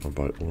those. I'll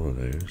buy all of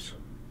those.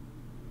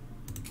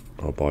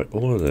 I'll buy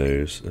all of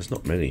those. There's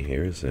not many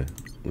here, is there?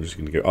 We're just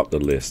going to go up the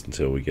list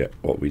until we get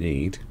what we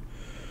need.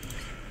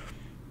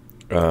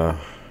 I'll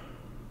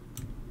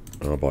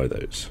buy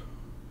those.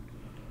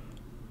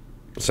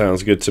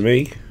 Sounds good to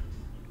me.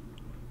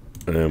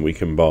 And we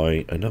can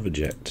buy another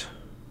jet.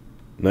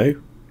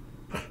 No?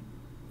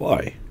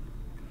 Why?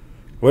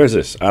 Where is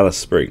this? Alice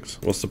Springs.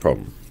 What's the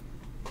problem?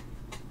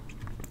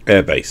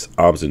 Airbase.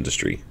 Arms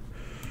industry.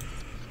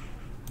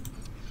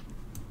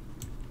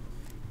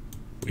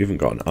 We haven't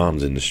got an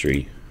arms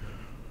industry.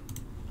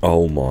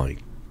 Oh my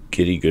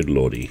giddy good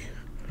lordy.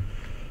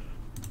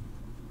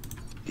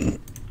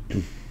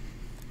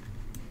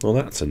 Well,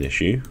 that's an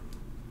issue.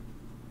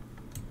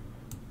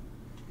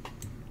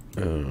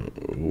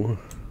 Oh.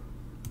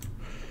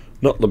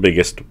 Not the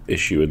biggest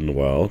issue in the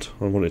world.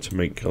 I wanted to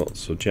make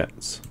lots of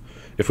jets.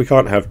 If we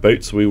can't have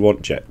boats, we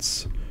want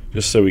jets.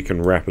 Just so we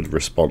can rapid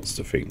response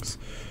to things.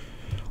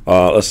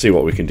 Let's see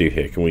what we can do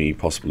here. Can we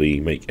possibly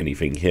make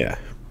anything here?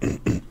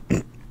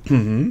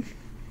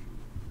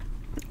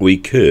 We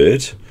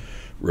could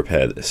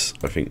repair this.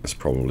 I think that's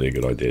probably a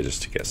good idea,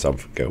 just to get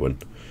something going.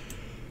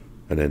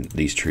 And then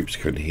these troops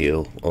can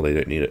heal. Oh, they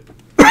don't need it.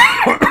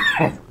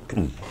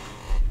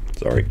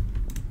 Sorry.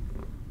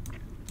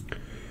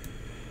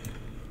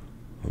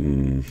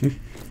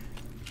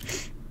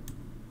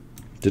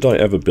 Did I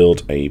ever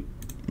build a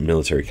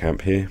military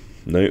camp here?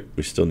 No,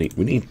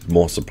 we need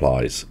more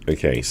supplies.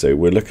 Okay, so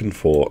we're looking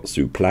for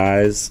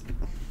supplies.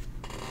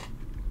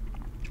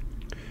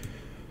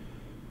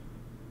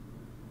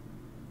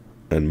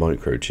 And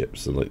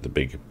microchips are like the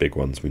big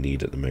ones we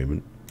need at the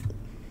moment.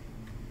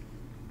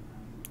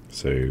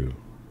 So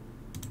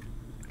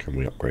can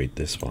we upgrade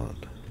this one?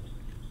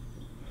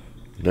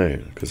 No,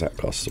 because that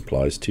costs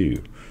supplies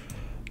too.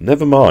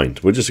 Never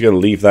mind, we're just going to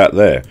leave that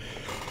there.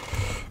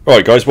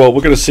 Alright guys, well,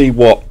 we're going to see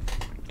what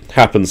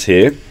happens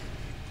here.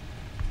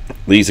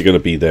 These are going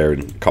to be there in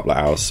a couple of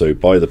hours, so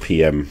by the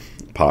PM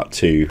part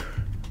 2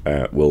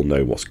 we'll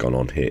know what's gone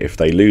on here. If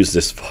they lose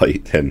this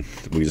fight, then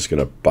we're just going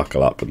to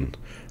buckle up and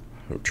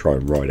try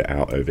and ride it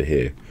out over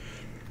here.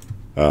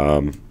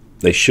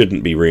 They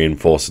shouldn't be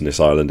reinforcing this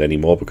island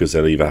anymore, because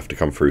they'll either have to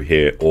come through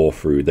here or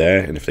through there,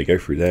 and if they go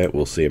through there,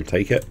 we'll see them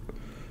take it.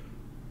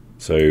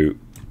 So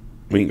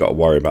we ain't got to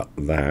worry about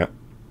that.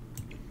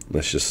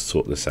 Let's just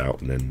sort this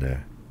out, and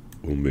then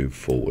we'll move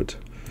forward.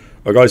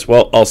 Alright guys,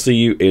 well, I'll see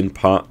you in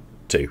part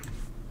 2.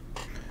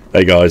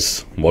 Hey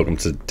guys, welcome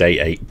to day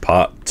 8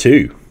 part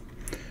 2.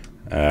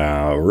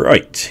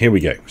 Right, here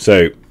we go.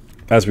 So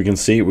as we can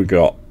see, we've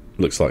got,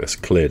 looks like it's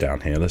clear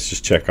down here. Let's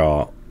just check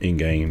our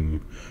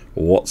in-game.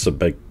 What's a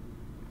big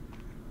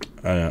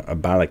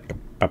Balik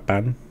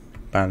Papan.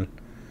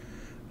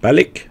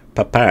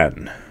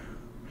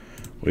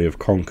 We have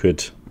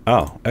conquered.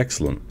 Oh,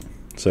 excellent.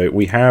 So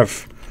we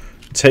have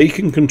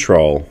taken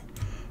control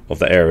of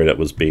the area that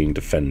was being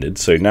defended.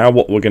 So now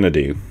what we're going to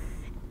do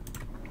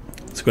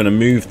is going to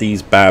move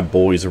these bad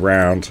boys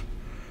around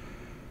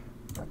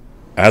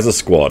as a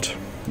squad.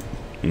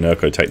 Now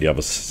go take the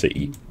other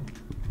city,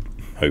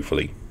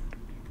 hopefully.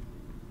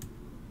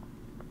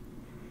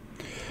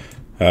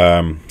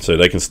 So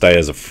they can stay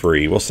as a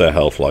free. What's their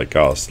health like?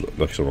 Oh,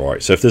 looks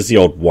alright. So if there's the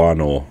odd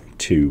 1 or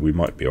 2, we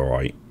might be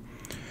alright.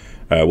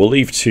 We'll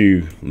leave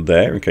 2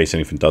 there in case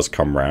anything does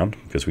come round,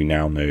 because we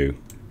now know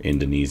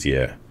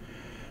Indonesia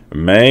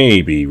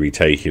may be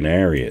retaking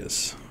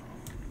areas.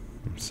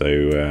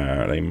 So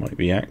they might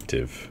be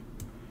active.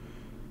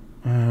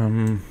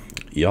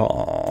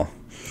 Yeah.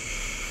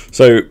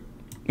 So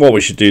what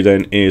we should do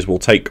then is we'll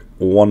take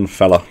one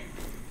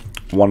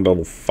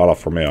little fella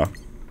from here.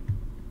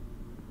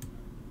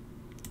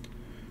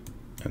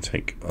 And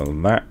take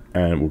that,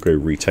 and we'll go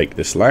retake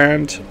this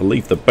land. I'll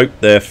leave the boat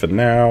there for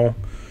now.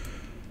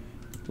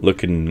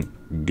 Looking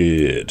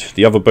good.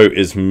 The other boat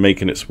is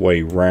making its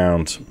way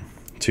round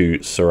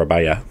to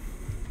Surabaya.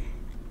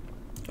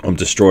 I'm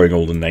destroying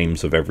all the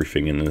names of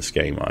everything in this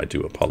game. I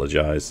do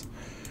apologize.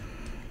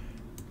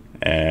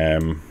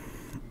 Yeah,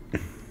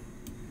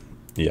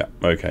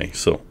 okay,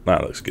 so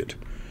that looks good.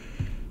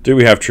 Do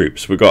we have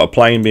troops? We've got a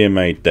plane being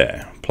made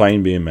there.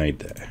 Plane being made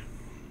there.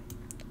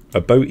 A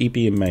boatie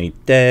being made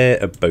there,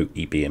 a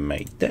boatie being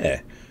made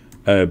there,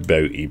 a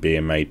boatie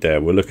being made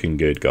there. We're looking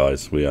good,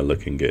 guys. We are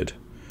looking good.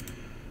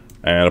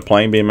 And a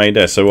plane being made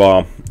there. So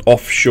our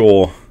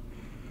offshore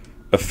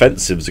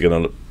offensives are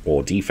going to look,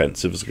 or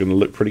defensives are going to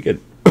look pretty good.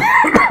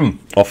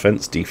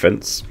 Offense,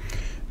 defense,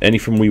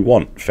 anything we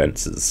want,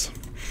 fences.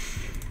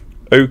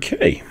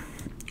 Okay.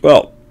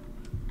 Well,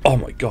 oh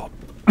my god.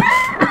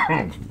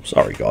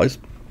 Sorry, guys.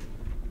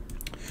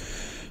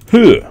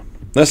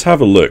 Let's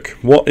have a look.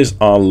 What is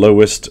our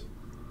lowest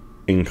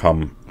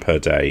income per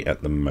day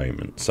at the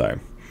moment? So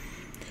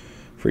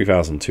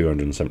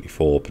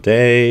 3,274 per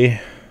day.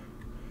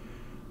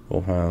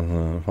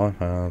 4,000,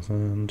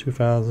 5,000,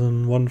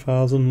 2,000,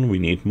 1,000. We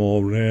need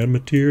more rare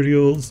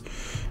materials.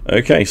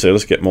 Okay, so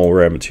let's get more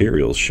rare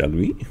materials, shall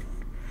we?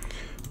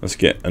 Let's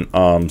get an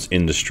arms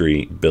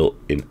industry built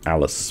in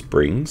Alice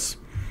Springs.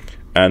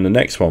 And the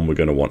next one we're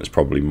going to want is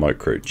probably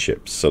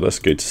microchips. So let's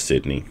go to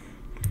Sydney.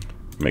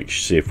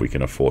 See if we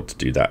can afford to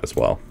do that as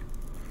well,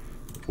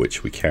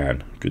 which we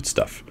can. Good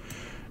stuff.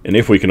 And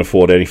if we can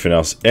afford anything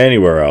else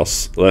anywhere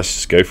else, let's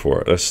just go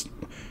for it.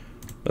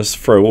 Let's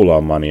throw all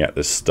our money at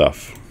this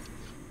stuff.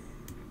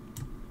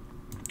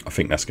 I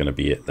think that's going to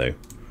be it though,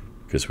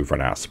 because we've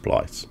run out of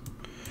supplies.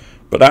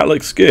 But that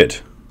looks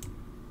good.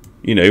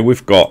 You know,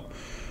 we've got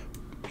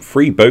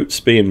 3 boats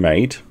being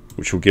made,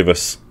 which will give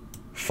us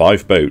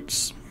 5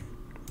 boats.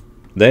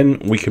 Then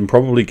we can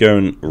probably go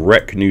and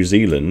wreck New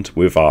Zealand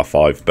with our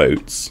 5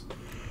 boats.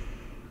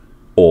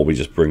 Or we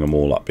just bring them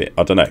all up here.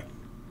 I don't know.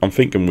 I'm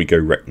thinking we go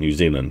wreck New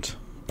Zealand.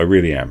 I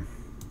really am.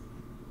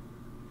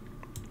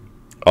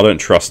 I don't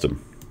trust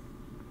them.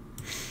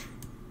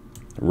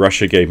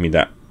 Russia gave me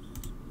that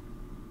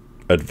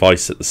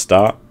advice at the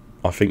start.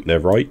 I think they're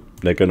right.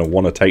 They're going to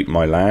want to take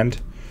my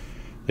land.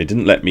 They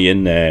didn't let me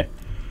in their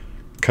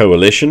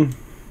coalition,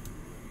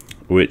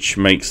 which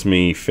makes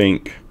me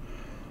think,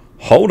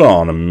 Hold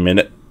on a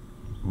minute,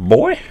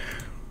 boy.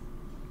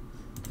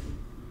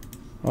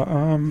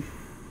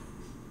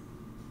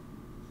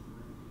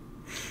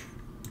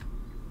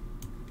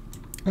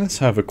 Let's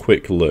have a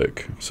quick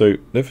look. So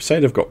they've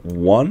said they've got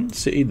one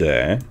city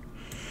there.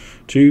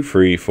 2,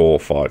 3, 4,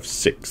 5,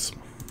 6.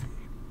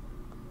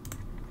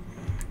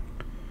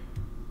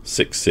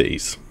 6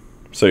 cities.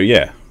 So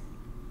yeah,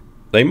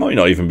 they might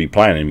not even be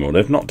playing anymore.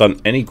 They've not done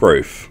any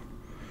growth.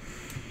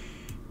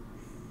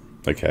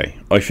 Okay,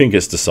 I think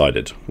it's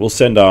decided. We'll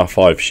send our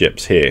 5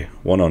 ships here,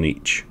 1 on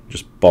each.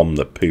 Just bomb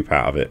the poop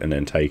out of it and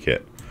then take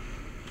it.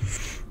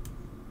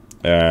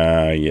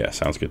 Yeah,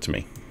 sounds good to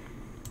me.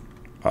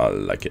 I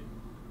like it.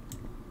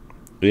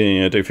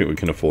 Yeah, I don't think we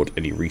can afford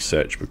any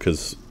research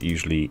because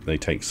usually they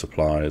take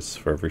supplies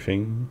for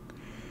everything.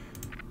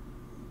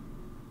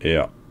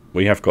 Yeah,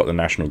 we have got the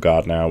National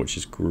Guard now, which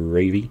is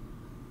gravy.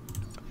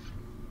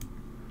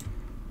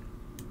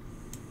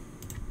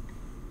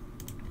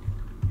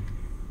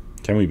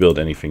 Can we build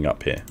anything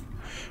up here?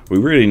 We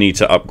really need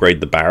to upgrade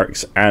the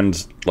barracks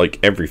and, like,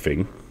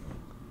 everything.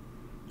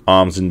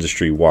 Arms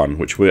Industry 1,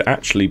 which we're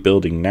actually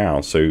building now.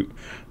 So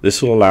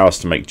this will allow us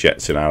to make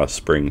jets in Alice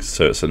Springs.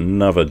 So it's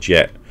another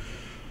jet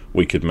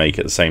we could make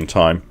at the same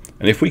time.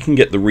 And if we can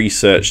get the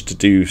research to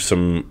do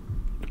some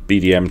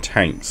BDM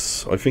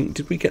tanks. I think,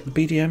 did we get the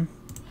BDM?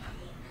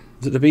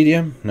 Is it the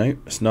BDM? No,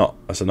 it's not.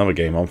 That's another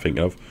game I'm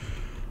thinking of.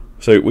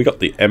 So we got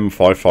the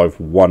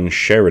M551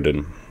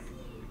 Sheridan.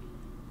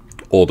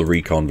 Or the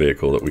recon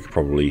vehicle that we could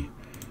probably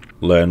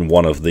learn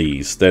one of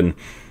these. Then,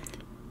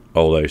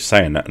 although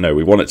saying that, no,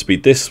 we want it to be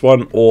this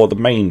one or the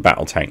main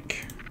battle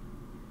tank.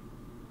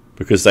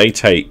 Because they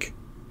take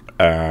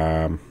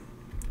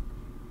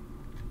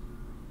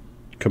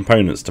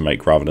components to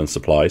make rather than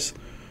supplies.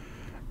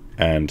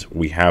 And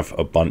we have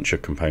a bunch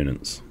of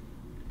components.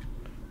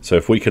 So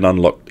if we can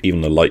unlock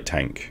even the light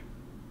tank,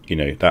 you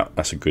know,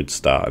 that's a good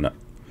start in it.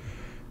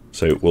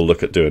 So we'll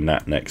look at doing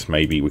that next.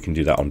 Maybe we can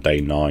do that on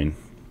day 9.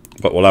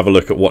 But we'll have a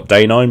look at what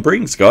day 9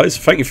 brings, guys.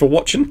 Thank you for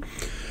watching.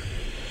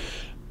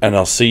 And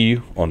I'll see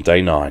you on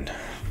day 9.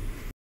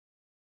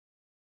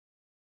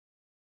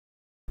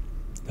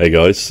 Hey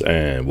guys,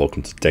 and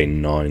welcome to day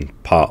 9,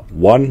 part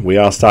 1. We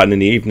are starting in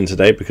the evening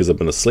today because I've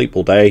been asleep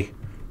all day.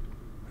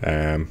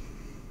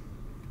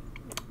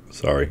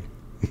 Sorry.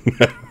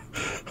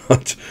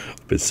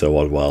 I've been so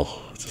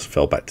unwell. I just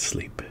fell back to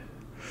sleep.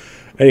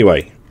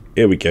 Anyway,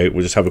 here we go.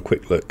 We'll just have a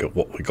quick look at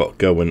what we got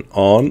going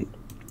on.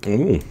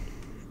 Ooh.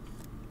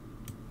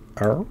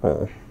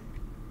 Oh,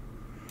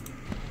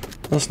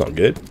 that's not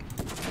good.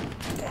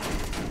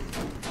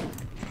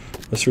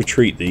 Let's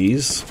retreat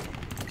these.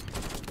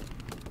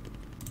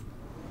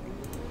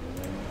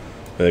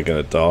 They're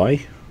gonna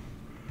die.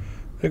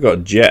 They've got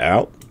a jet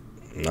out.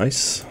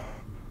 Nice.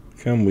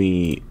 Can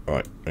we...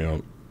 Right, hang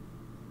on.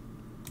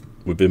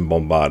 We've been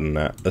bombarding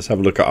that. Let's have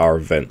a look at our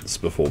events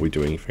before we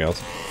do anything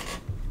else.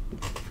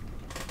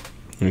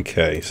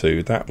 Okay,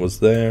 so that was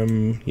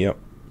them. Yep.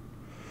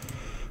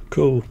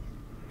 Cool.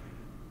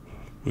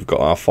 We've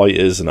got our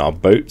fighters and our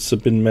boats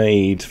have been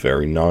made.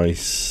 Very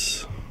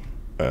nice.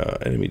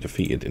 Enemy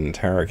defeated in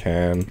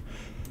Tarakan,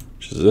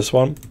 which is this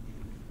one.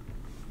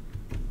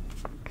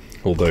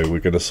 Although we're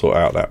going to sort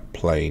out that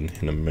plane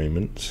in a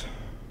moment.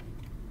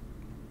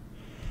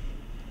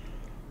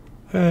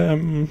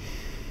 Right,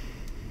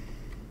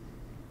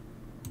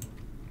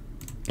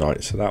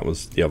 so that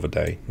was the other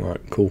day.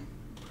 Right, cool.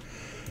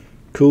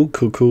 Cool.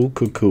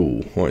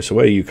 Right, so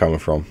where are you coming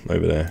from?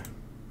 Over there.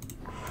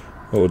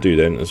 What we'll do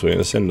then is we're going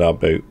to send our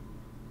boat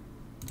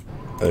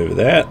over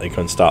there. They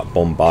can start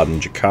bombarding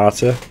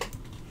Jakarta.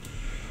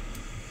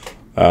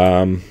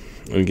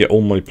 We get all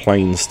my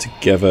planes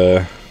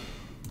together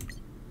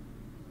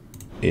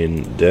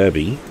in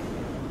Derby.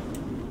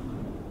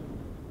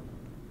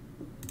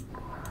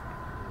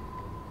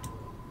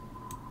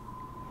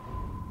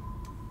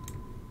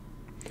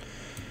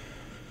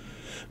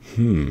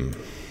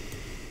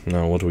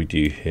 Now what do we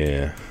do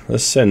here?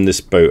 Let's send this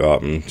boat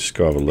up and just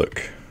go have a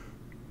look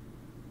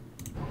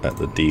at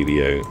the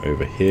dealio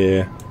over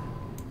here.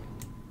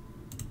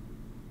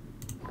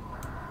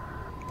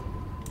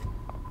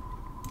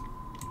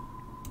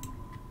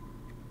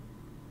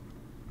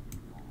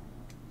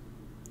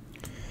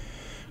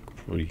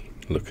 Probably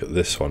look at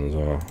this one as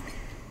well.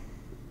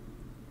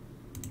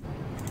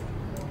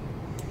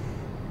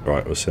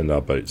 Right, we'll send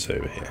our boats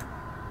over here.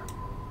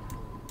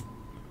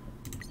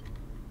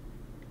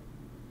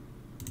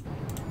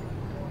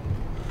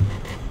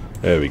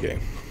 There we go.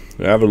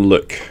 We'll have a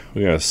look.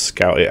 We're going to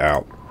scout it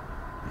out.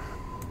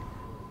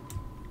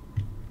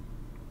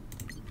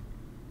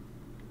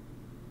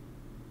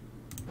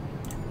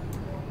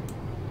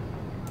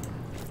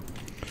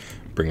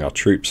 Bring our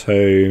troops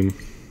home.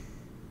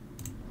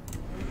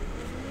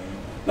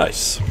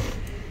 Nice.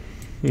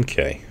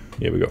 Okay.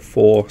 Yeah, we got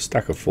 4.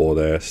 Stack of 4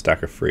 there.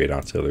 Stack of 3 in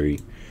artillery.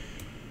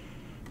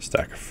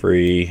 Stack of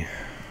 3.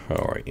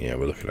 Alright, yeah,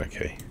 we're looking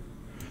okay.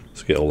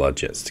 Let's get all our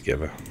jets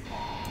together.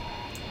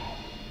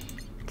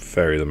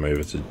 Ferry them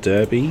over to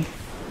Derby. Is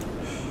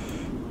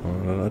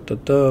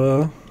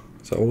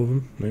that all of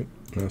them? Nope,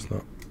 no it's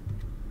not.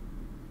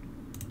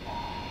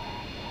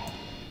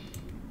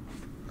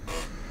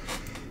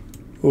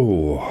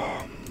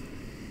 Oh,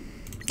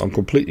 I'm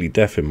completely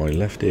deaf in my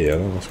left ear. I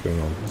don't know what's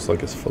going on. It's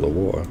like it's full of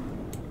water.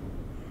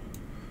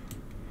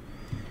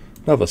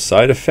 Another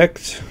side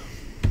effect.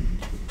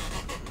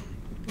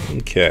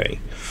 Okay.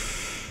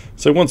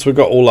 So once we've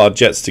got all our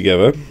jets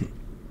together,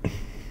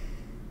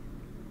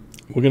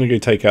 we're going to go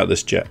take out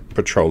this jet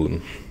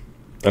patrolling.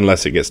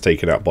 Unless it gets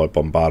taken out by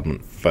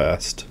bombardment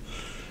first.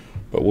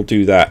 But we'll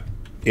do that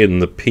in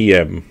the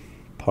PM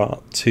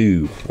part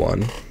 2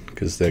 one.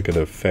 Because they're going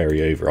to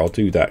ferry over. I'll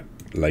do that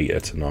later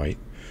tonight.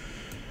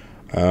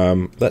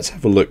 Let's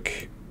have a look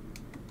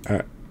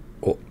at...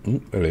 Oh,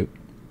 hello.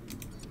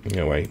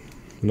 No way.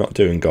 Not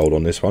doing gold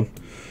on this one.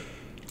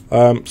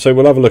 So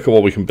we'll have a look at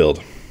what we can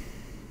build.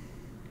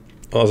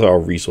 How's our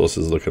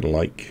resources looking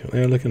like?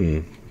 They're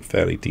looking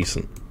fairly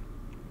decent.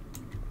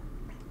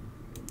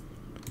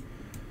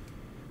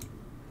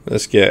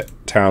 Let's get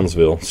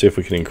Townsville. See if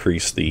we can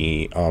increase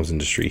the arms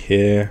industry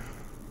here.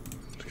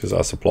 Because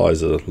our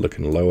supplies are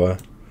looking lower.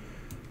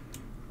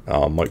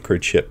 Our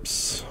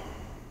microchips.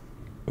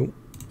 Oh,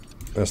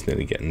 that's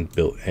nearly getting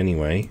built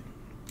anyway.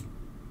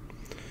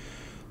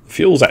 The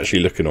fuel's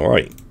actually looking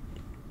alright.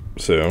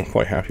 So I'm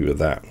quite happy with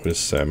that.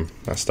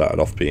 That started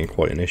off being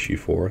quite an issue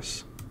for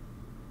us.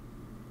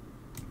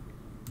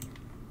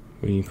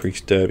 We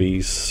increase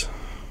derbies.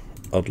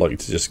 I'd like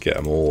to just get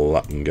them all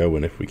up and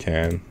going if we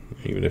can.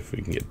 Even if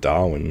we can get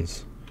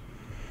Darwins.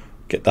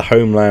 Get the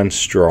homeland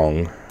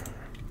strong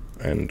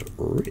and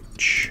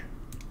rich.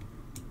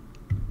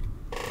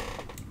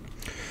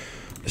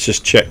 Let's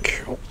just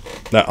check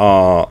that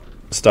our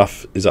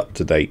stuff is up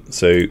to date.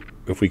 So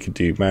if we could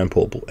do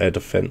man-portable air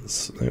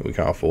defense, I think we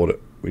can't afford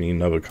it. We need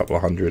another couple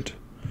of hundred.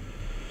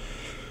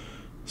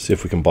 See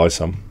if we can buy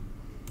some.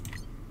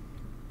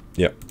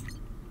 Yep.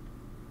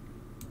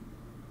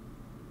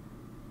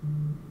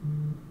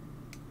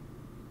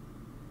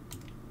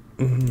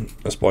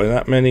 Let's buy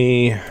that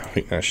many. I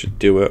think that should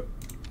do it.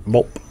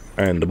 Bop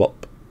and a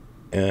bop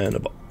and a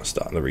bop.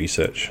 Starting the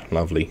research.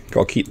 Lovely.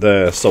 Got to keep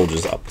the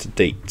soldiers up to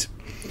date.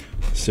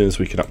 As soon as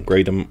we can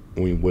upgrade them,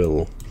 we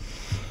will.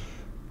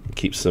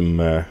 Keep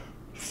some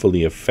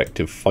fully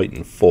effective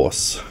fighting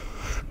force.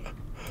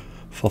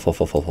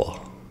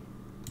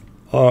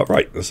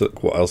 Right, let's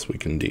look what else we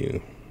can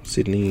do.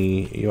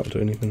 Sydney, you up to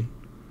anything?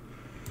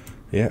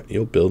 Yeah,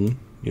 you're building.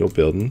 You're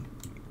building.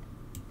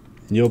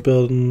 You're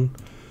building.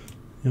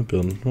 You're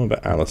building. What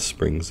about Alice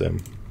Springs then?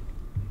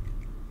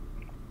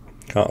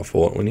 Can't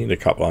afford. We need a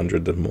couple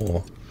hundred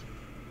more.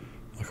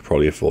 I could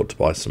probably afford to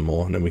buy some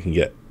more, and then we can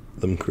get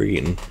them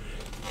creating.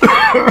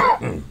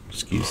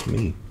 Excuse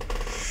me.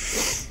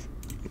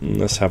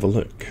 Let's have a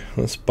look.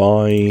 Let's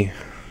buy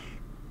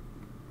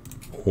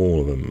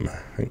all of them.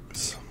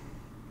 Thanks.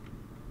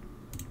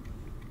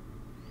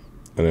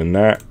 And then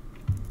that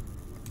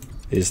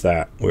is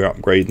that. We're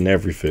upgrading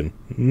everything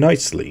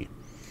nicely.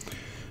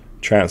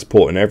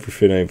 Transporting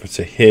everything over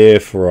to here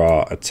for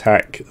our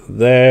attack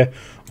there.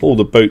 All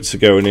the boats are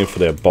going in for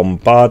their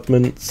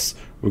bombardments.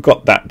 We've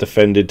got that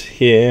defended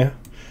here.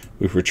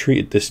 We've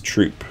retreated this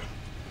troop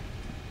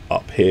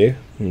up here.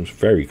 It was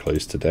very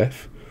close to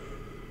death.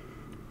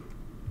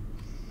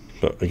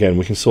 But again,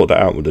 we can sort that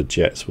out with the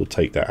jets. We'll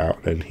take that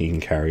out and he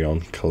can carry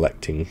on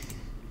collecting.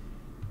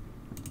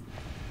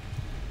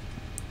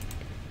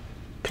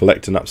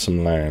 Collecting up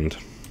some land.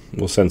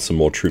 We'll send some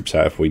more troops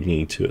out if we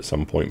need to at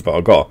some point. But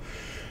we've got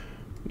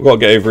to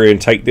get over here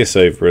and take this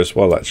over as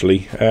well,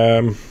 actually.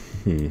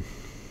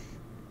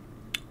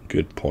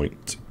 Good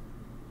point.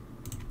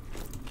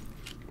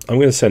 I'm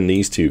going to send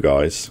these two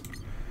guys.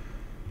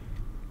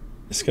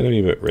 It's going to be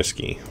a bit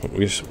risky.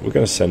 We're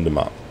going to send them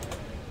up.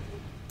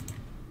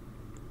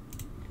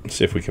 Let's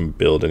see if we can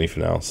build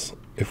anything else.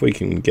 If we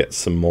can get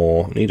some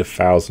more, I need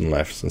 1,000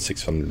 left and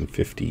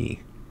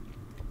 650.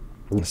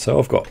 So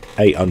I've got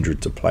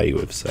 800 to play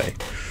with, say.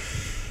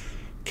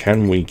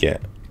 Can we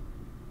get...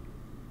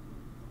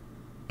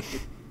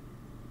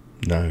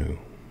 No.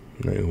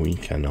 No, we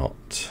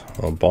cannot.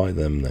 I'll buy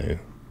them, though.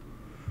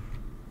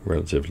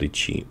 Relatively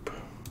cheap.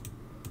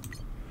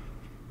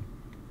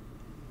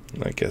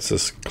 That gets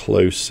us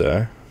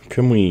closer.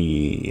 Can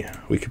we...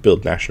 We could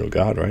build National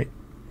Guard, right?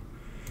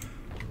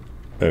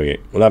 Okay,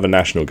 we'll have a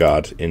National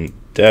Guard in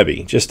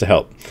Derby, just to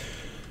help.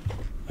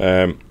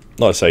 Like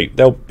I say,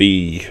 they'll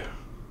be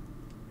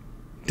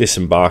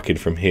disembarking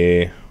from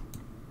here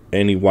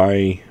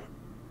anyway.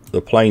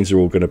 The planes are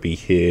all going to be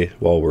here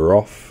while we're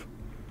off.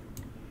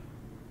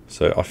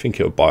 So I think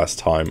it'll buy us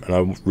time, and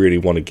I really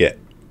want to get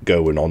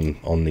going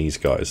on these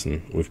guys,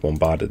 and we've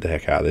bombarded the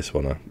heck out of this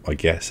one. I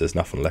guess there's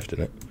nothing left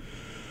in it.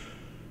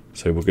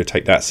 So we'll go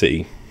take that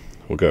city.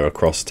 We'll go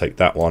across, take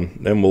that one.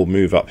 Then we'll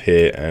move up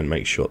here and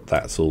make sure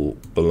that's all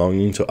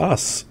belonging to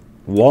us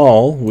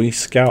while we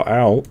scout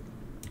out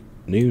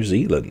New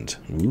Zealand.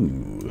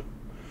 Ooh.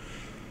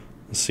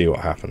 Let's see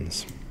what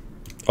happens.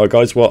 Alright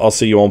guys, well, I'll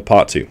see you on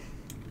part 2.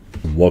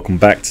 Welcome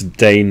back to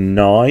day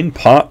 9,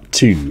 part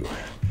 2.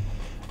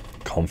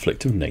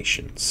 Conflict of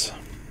Nations.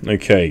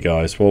 Okay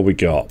guys, what we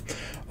got?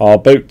 Our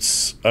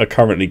boats are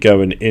currently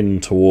going in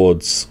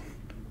towards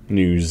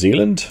New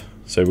Zealand.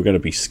 So we're going to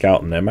be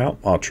scouting them out.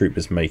 Our troop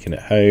is making it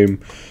home.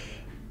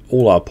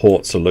 All our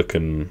ports are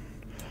looking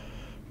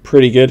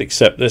pretty good,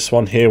 except this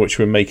one here, which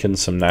we're making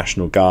some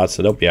National Guard,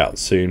 so they'll be out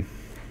soon.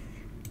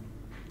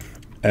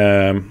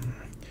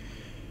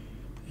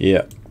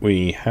 Yeah,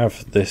 we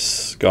have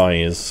this guy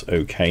is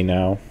okay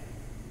now.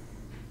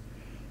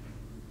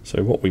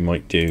 So what we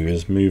might do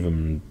is move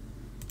them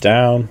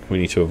down. We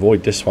need to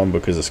avoid this one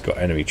because it's got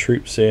enemy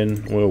troops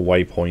in. We'll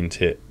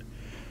waypoint it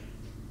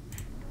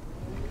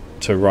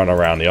to run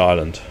around the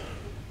island.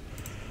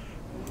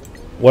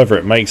 Whether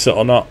it makes it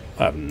or not,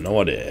 I have no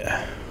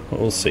idea.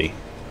 We'll see.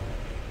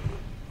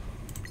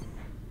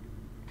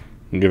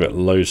 And give it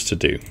loads to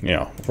do.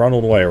 Yeah, run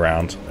all the way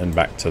around and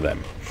back to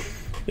them.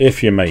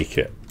 If you make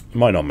it.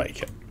 Might not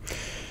make it.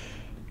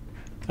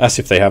 That's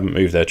if they haven't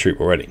moved their troop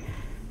already.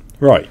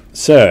 Right,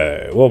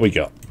 so what we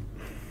got?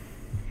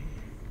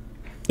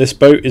 This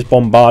boat is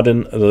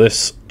bombarding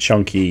this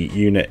chunky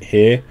unit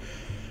here.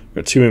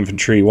 We've got 2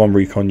 infantry, 1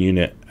 recon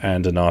unit,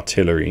 and an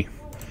artillery.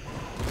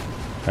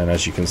 And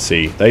as you can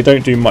see, they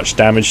don't do much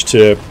damage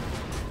to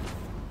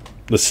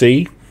the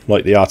sea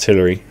like the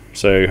artillery.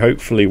 So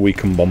hopefully we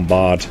can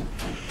bombard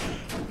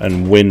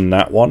and win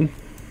that one.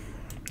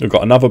 We've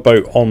got another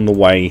boat on the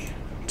way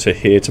to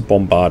here to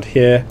bombard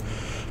here.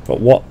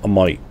 But what I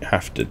might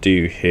have to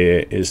do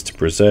here is to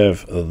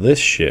preserve this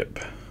ship.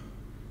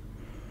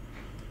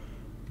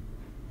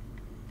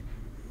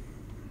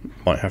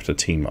 Might have to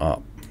team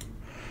up.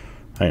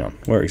 Hang on,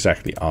 where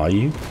exactly are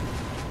you?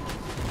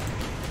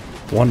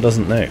 One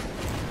doesn't know.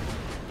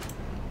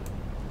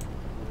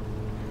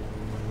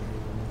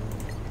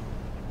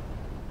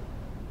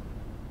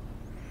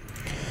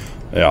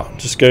 Yeah,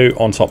 just go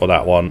on top of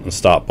that one and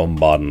start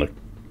bombarding the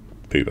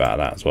poop out of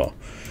that as well.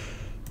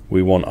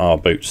 We want our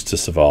boats to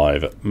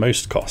survive at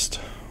most cost.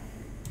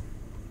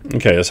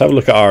 Okay, let's have a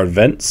look at our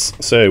events.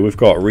 So we've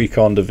got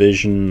Recon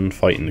Division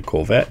fighting the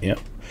Corvette, yep.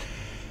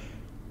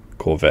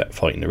 Corvette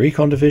fighting the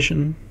Recon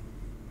Division.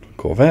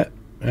 Corvette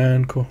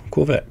and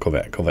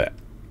Corvette.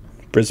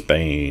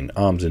 Brisbane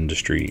Arms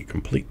Industry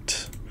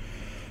complete.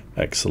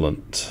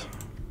 Excellent.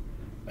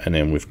 And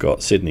then we've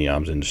got Sydney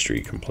Arms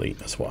Industry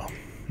complete as well.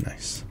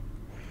 Nice.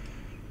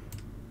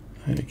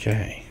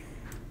 Okay.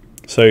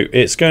 So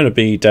it's going to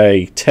be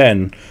day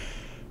 10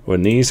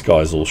 when these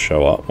guys all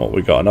show up. Well,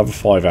 we've got another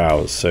 5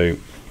 hours. So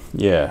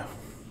yeah,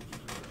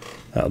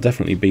 that'll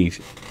definitely be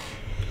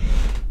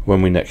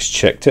when we next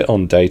checked it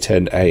on day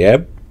 10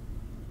 AM.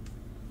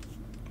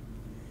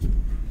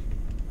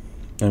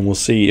 And we'll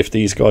see if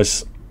these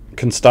guys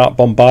can start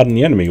bombarding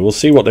the enemy. We'll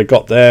see what they've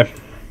got there.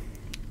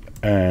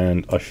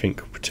 And I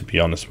think, to be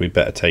honest, we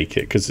better take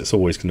it because it's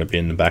always going to be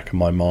in the back of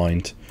my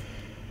mind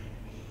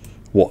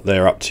what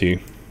they're up to.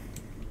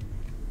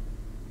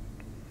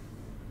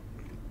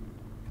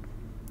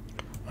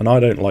 And I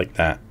don't like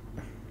that.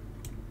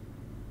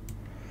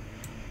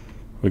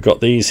 We've got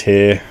these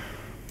here.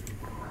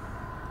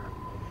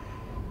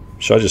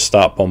 Should I just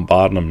start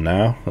bombarding them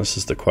now? This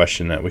is the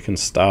question that we can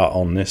start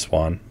on this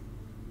one.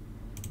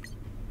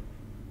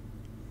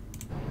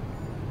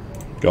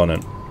 Go on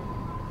in.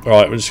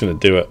 Alright, we're just going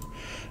to do it.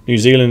 New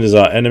Zealand is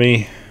our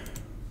enemy.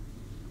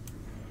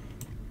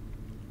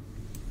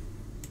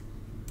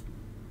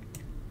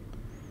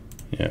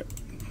 Yeah,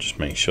 just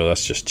make sure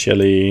that's just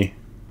Chile.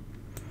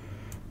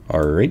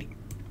 Alrighty.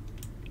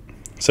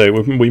 So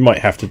we might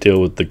have to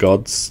deal with the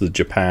gods, the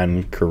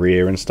Japan,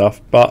 Korea and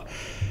stuff, but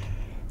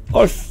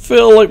I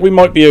feel like we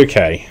might be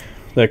okay.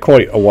 They're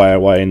quite a way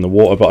away in the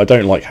water, but I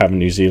don't like having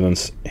New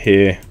Zealand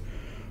here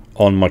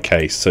on my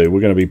case, so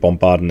we're going to be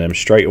bombarding them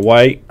straight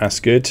away. That's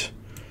good.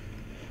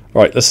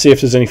 Right, let's see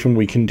if there's anything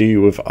we can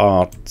do with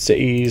our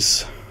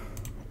cities.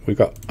 We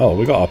got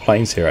our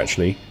planes here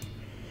actually.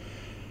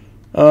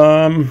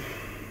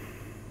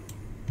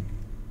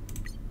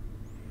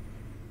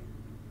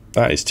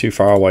 That is too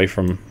far away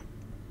from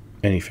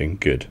anything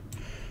good.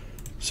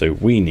 So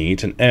we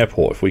need an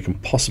airport if we can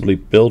possibly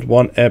build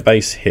one.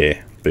 Airbase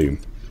here. Boom.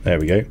 There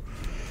we go.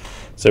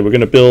 So we're going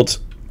to build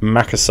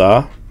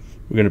Makassar.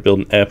 We're going to build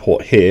an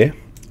airport here.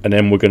 And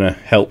then we're going to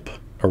help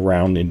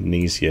around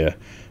Indonesia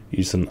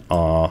using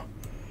our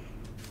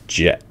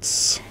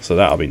jets. So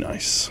that'll be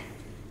nice.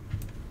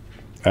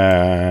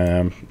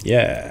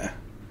 Yeah.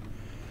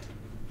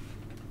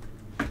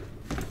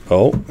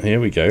 Oh, here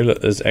we go.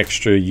 Look, there's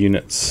extra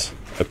units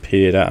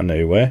appeared out of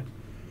nowhere.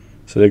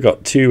 So they've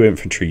got 2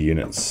 infantry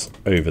units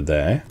over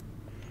there.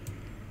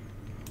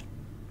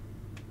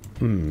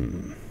 I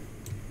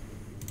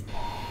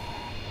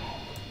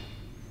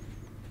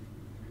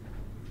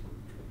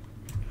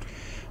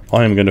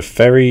am going to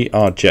ferry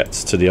our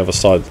jets to the other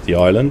side of the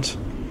island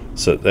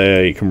so that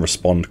they can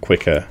respond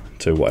quicker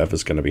to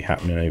whatever's going to be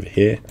happening over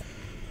here.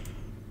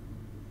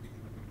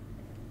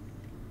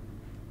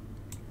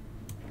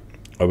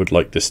 I would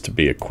like this to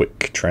be a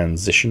quick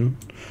transition.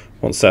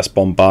 Once that's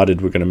bombarded,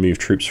 we're going to move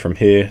troops from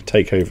here,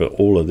 take over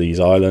all of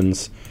these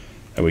islands,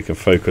 and we can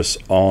focus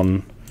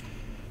on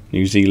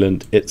New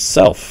Zealand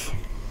itself.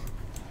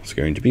 It's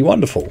going to be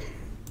wonderful.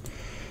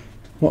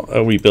 What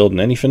are we building?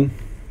 Anything?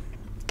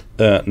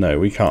 No,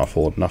 we can't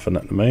afford nothing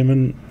at the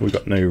moment. We've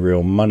got no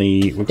real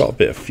money. We've got a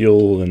bit of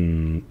fuel,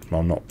 and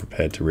I'm not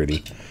prepared to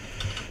really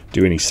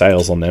do any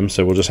sales on them,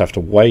 so we'll just have to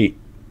wait.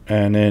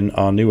 And then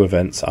our new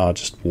events are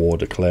just war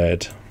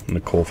declared and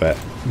the Corvette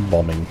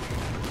bombing.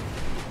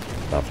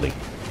 Lovely.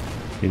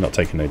 You're not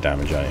taking no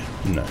damage, are you?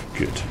 No,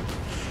 good.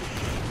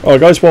 Alright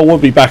guys, well we'll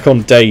be back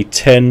on day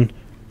 10,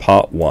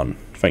 part 1.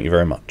 Thank you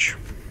very much.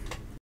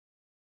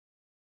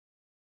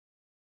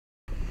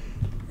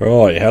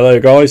 Right, hello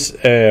guys,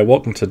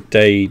 welcome to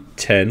day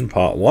 10,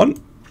 part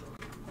 1.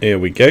 Here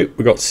we go,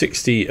 we've got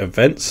 60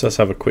 events, let's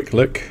have a quick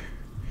look.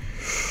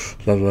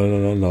 La la la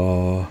la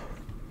la.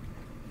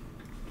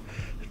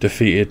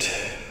 Defeated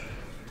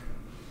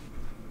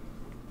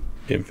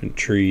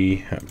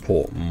infantry at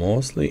Port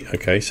Moresby.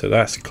 Okay, so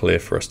that's clear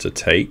for us to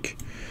take.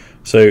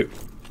 So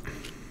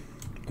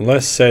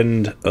let's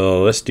send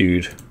this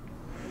dude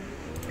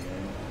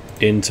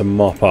in to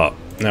mop up.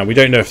 Now we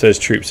don't know if there's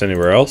troops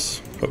anywhere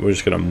else, but we're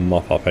just going to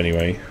mop up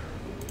anyway,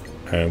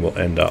 and we'll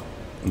end up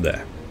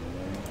there.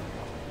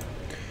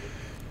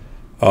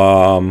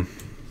 Now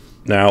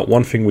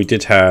one thing we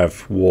did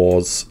have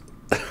was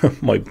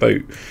my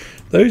boat.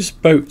 Those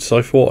boats,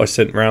 I thought I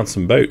sent round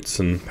some boats,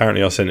 and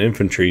apparently I sent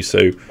infantry,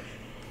 so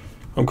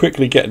I'm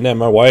quickly getting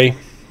them away.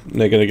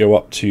 They're going to go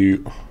up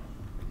to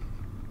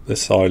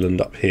this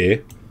island up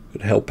here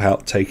and help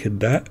out taking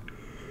that.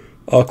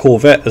 Our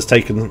Corvette has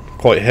taken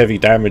quite heavy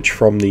damage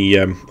from the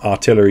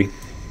artillery,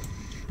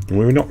 and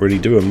we're not really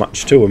doing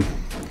much to them,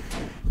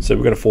 so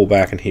we're going to fall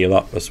back and heal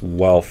up as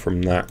well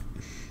from that.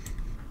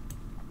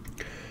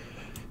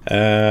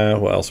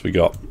 What else we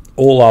got?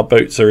 All our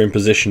boats are in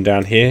position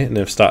down here, and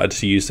they've started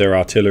to use their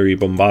artillery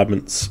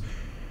bombardments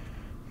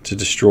to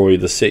destroy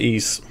the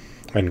cities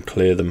and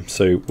clear them.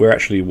 So we're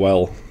actually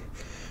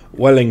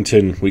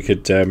Wellington we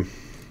could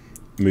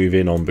move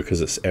in on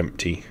because it's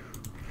empty,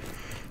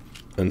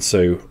 and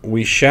so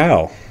we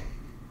shall.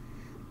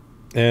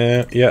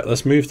 Yeah,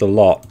 let's move the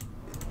lot.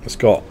 It's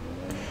got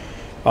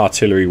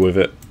artillery with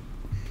it,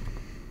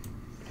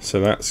 so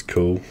that's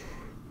cool.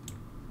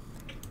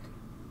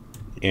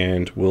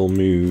 And we'll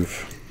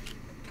move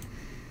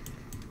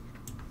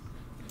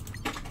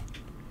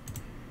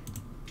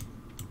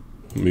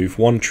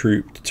one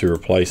troop to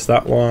replace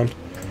that one,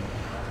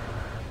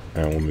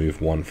 and we'll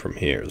move one from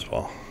here as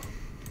well.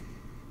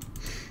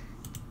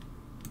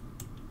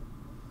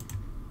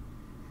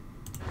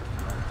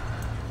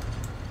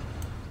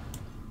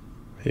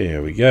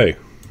 Here we go.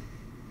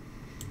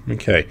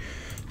 Okay,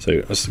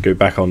 so let's go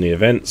back on the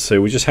events.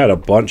 So we just had a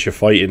bunch of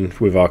fighting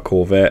with our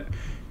Corvette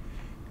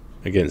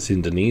against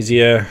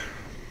Indonesia.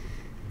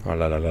 Oh,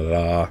 la la la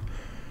la.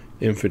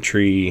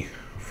 Infantry,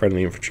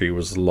 friendly infantry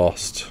was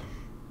lost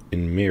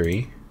in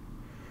Miri.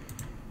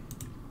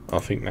 I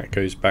think that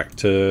goes back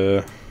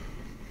to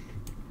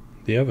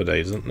the other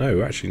day, doesn't it?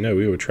 No, actually no,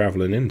 we were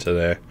travelling into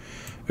there.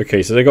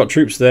 Okay, so they got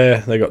troops there,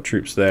 they got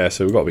troops there,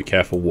 so we've got to be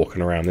careful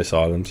walking around this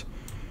island.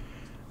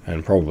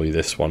 And probably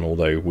this one,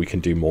 although we can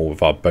do more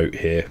with our boat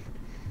here.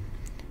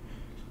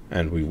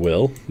 And we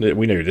will.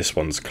 We know this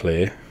one's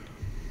clear.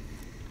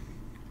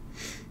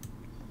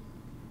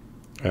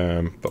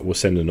 But we're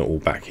sending it all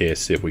back here,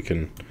 see if we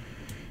can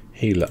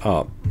heal it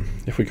up.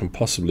 If we can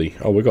possibly...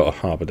 Oh, we've got a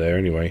harbour there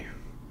anyway.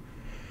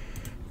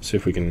 See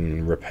if we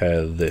can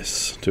repair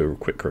this. Do a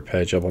quick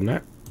repair job on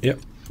that. Yep,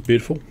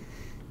 beautiful.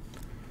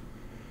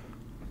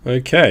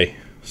 Okay,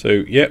 so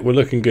yeah, we're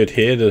looking good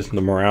here.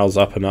 The morale's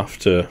up enough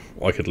to...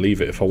 I could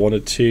leave it if I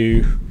wanted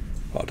to.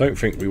 I don't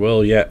think we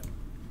will yet.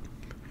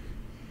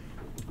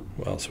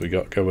 What else we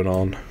got going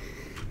on?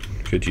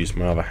 Could use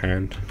my other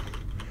hand.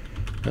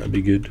 That'd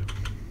be good.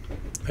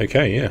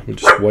 Okay, yeah, we'll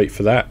just wait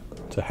for that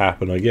to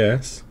happen, I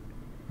guess.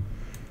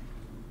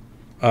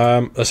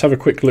 Let's have a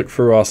quick look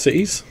through our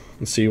cities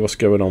and see what's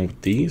going on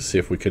with these, see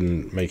if we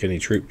can make any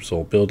troops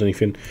or build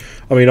anything.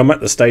 I mean, I'm at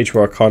the stage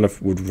where I kind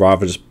of would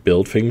rather just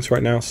build things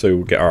right now, so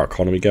we'll get our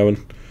economy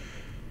going.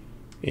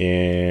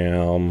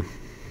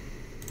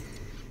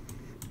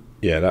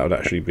 Yeah, that would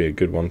actually be a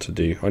good one to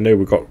do. I know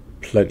we've got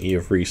plenty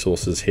of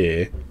resources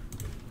here.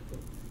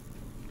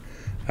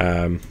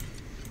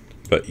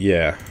 But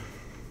yeah,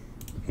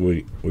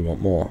 we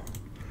want more.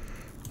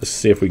 Let's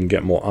see if we can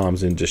get more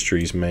arms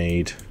industries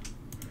made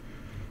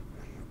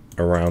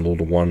around all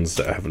the ones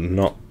that have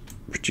not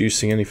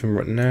producing anything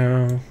right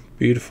now.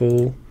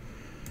 Beautiful.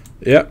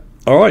 Yeah,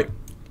 alright.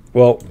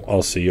 Well,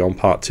 I'll see you on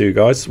part 2,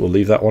 guys. We'll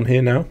leave that one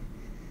here now.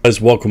 Guys,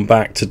 welcome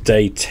back to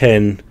day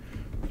 10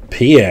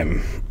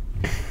 PM.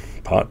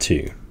 Part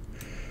 2.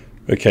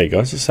 Okay,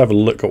 guys, let's have a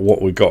look at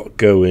what we got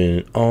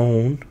going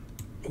on.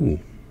 Ooh,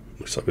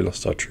 looks like we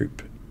lost our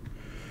troop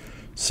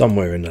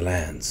somewhere in the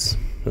lands.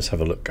 Let's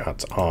have a look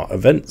at our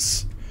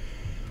events.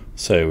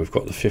 So we've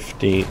got the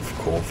 15th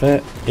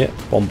Corvette. Yep,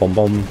 bomb, bomb,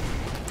 bomb.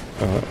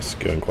 Oh, that's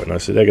going quite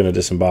nicely. They're going to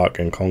disembark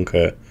and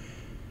conquer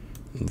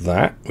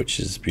that, which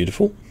is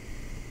beautiful.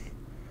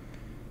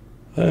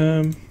 How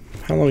long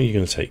are you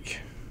going to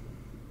take?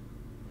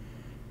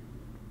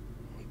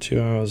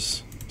 2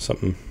 hours,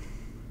 something.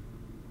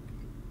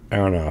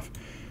 Hour and a half.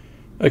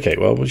 Okay,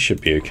 well, we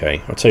should be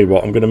okay. I'll tell you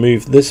what, I'm going to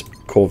move this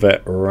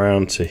Corvette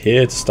around to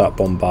here to start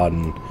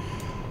bombarding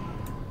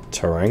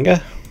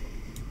Taranga.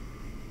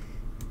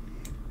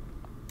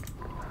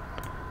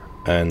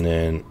 And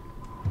then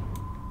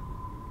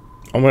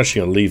I'm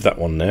actually going to leave that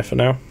one there for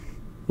now.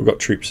 We've got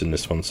troops in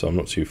this one, so I'm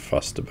not too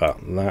fussed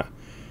about that.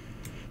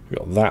 We've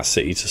got that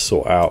city to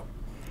sort out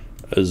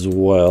as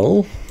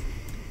well.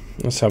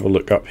 Let's have a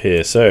look up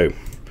here. So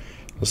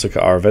let's look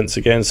at our events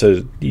again.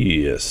 So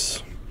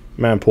yes,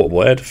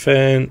 man-portable air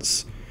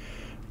defense,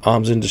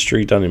 arms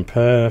industry done in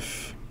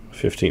Perth,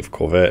 15th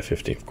Corvette,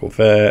 15th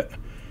Corvette,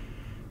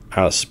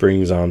 Alice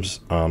Springs, arms,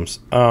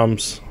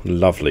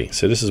 lovely.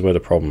 So this is where the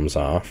problems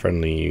are.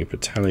 Friendly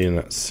battalion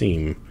at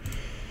Seam.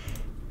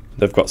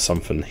 They've got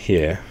something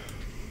here.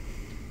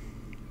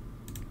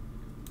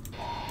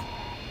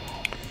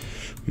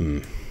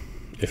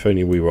 If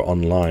only we were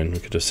online, we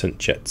could have sent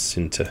jets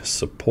into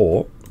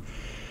support.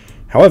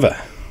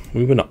 However,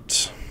 we were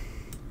not.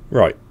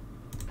 Right.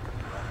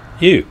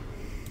 You.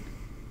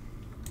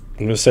 I'm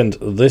going to send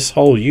this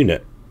whole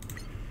unit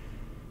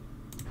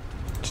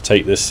to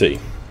take this city.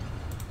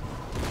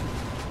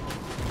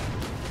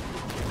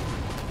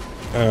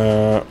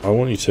 I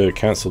want you to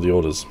cancel the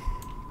orders.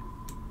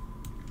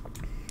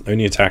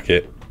 Only attack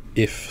it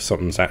if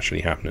something's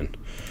actually happening.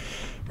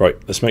 Right,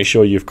 let's make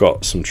sure you've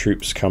got some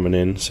troops coming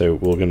in. So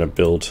we're going to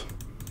build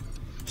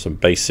some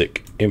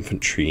basic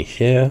infantry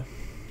here.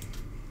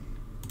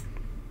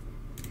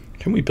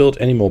 Can we build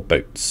any more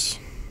boats?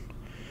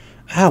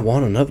 I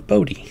want another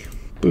boatie.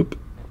 Boop.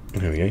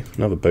 There we go.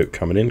 Another boat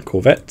coming in.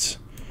 Corvette.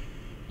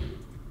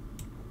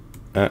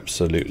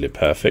 Absolutely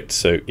perfect.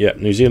 So, yeah,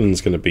 New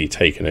Zealand's going to be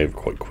taken over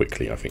quite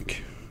quickly, I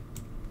think.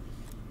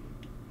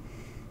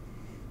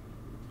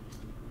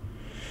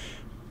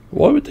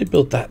 Why would they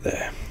build that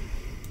there?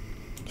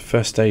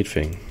 First aid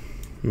thing.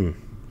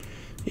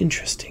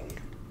 Interesting.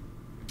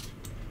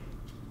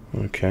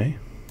 Okay.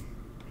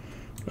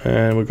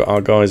 And we've got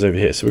our guys over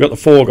here. So we've got the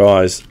 4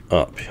 guys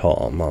up.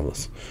 Oh,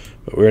 mothers.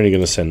 But we're only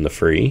going to send the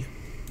 3.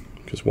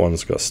 Because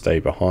one's got to stay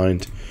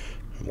behind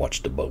and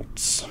watch the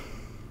boats.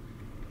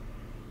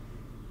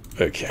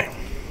 Okay.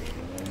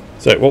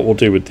 So what we'll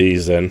do with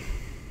these then,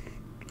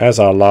 as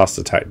our last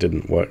attack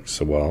didn't work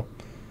so well.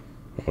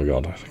 Oh my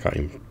god, I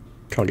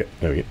can't get,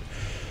 there we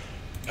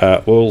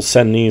go. We'll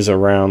send these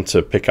around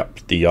to pick up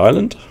the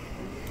island.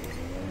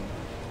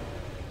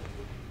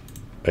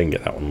 I can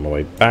get that one on the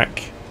way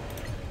back.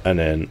 And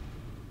then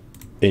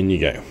in you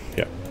go.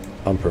 Yeah.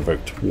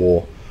 Unprovoked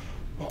war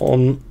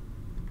on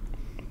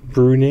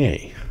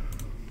Brunei.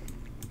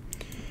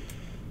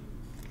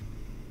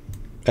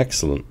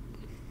 Excellent.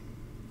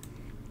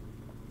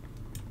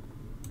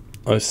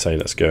 I say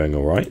that's going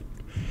alright.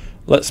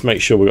 Let's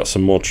make sure we've got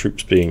some more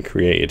troops being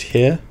created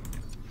here.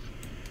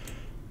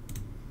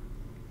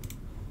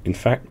 In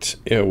fact,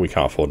 yeah, we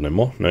can't afford no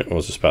more. No, I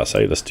was just about to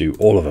say, let's do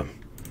all of them.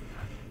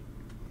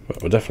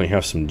 But we'll definitely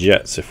have some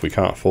jets if we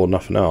can't afford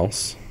nothing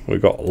else.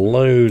 We've got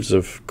loads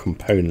of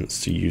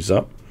components to use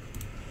up.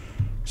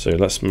 So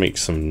let's make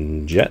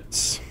some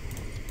jets.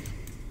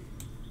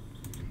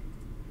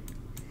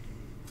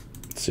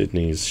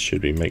 Sydney's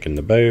should be making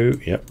the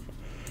boat, yep.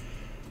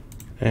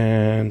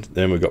 And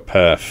then we've got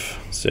Perth.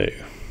 So,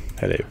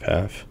 hello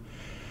Perth.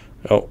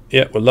 Oh,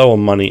 yeah, we're low on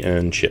money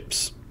and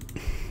chips.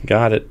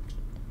 Got it.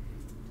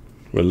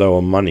 We're low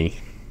on money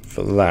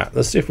for that.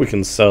 Let's see if we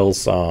can sell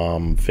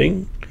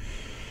something.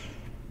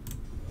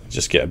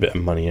 Just get a bit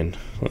of money in.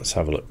 Let's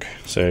have a look.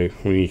 So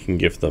we can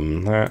give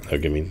them that.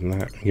 They'll give me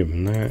that. Give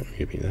them that.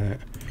 Give me that.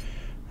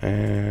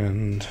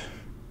 And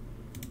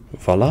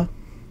voila.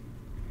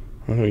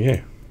 There we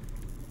go.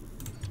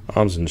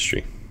 Arms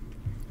industry.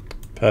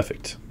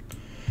 Perfect.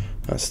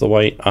 That's the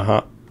way.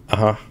 I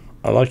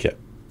like it.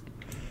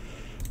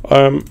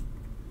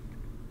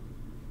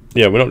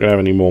 Yeah, we're not going to have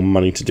any more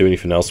money to do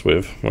anything else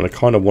with. And I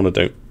kind of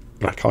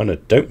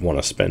don't want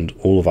to spend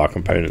all of our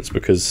components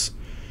because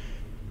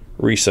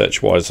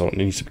research-wise, I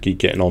need to be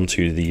getting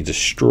onto the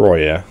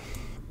destroyer,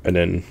 and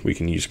then we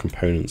can use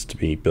components to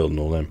be building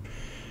all them.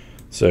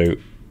 So,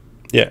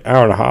 yeah,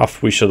 hour and a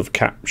half. We should have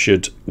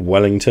captured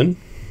Wellington.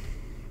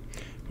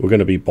 We're going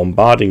to be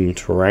bombarding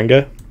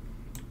Taranga.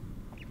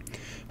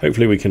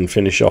 Hopefully, we can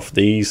finish off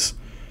these.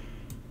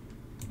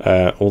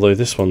 Although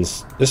this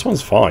one's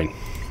fine.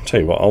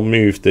 Tell you what, I'll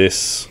move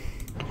this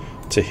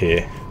to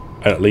here,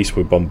 and at least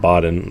we're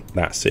bombarding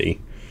that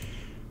city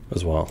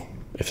as well,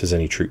 if there's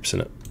any troops in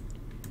it.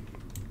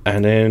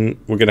 And then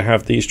we're going to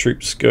have these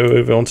troops go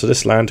over onto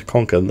this land to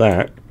conquer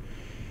that.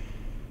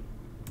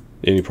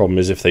 The only problem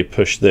is if they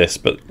push this,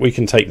 but we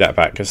can take that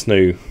back. That's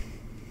no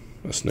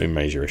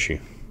major issue.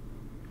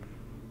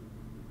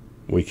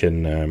 We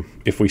can,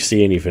 if we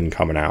see anything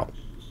coming out,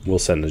 we'll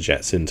send the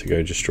jets in to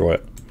go destroy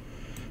it.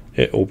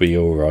 It'll be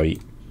alright.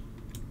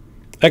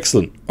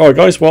 Excellent. Alright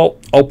guys, well,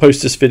 I'll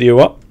post this video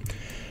up,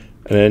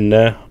 and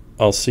then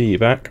I'll see you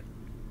back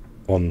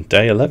on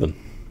day 11,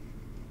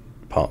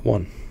 part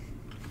 1.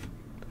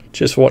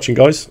 Cheers for watching,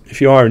 guys.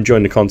 If you are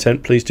enjoying the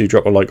content, please do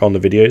drop a like on the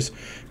videos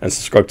and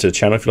subscribe to the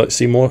channel if you'd like to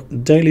see more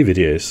daily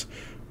videos.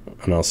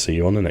 And I'll see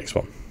you on the next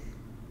one.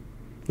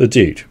 The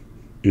dude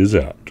is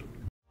out.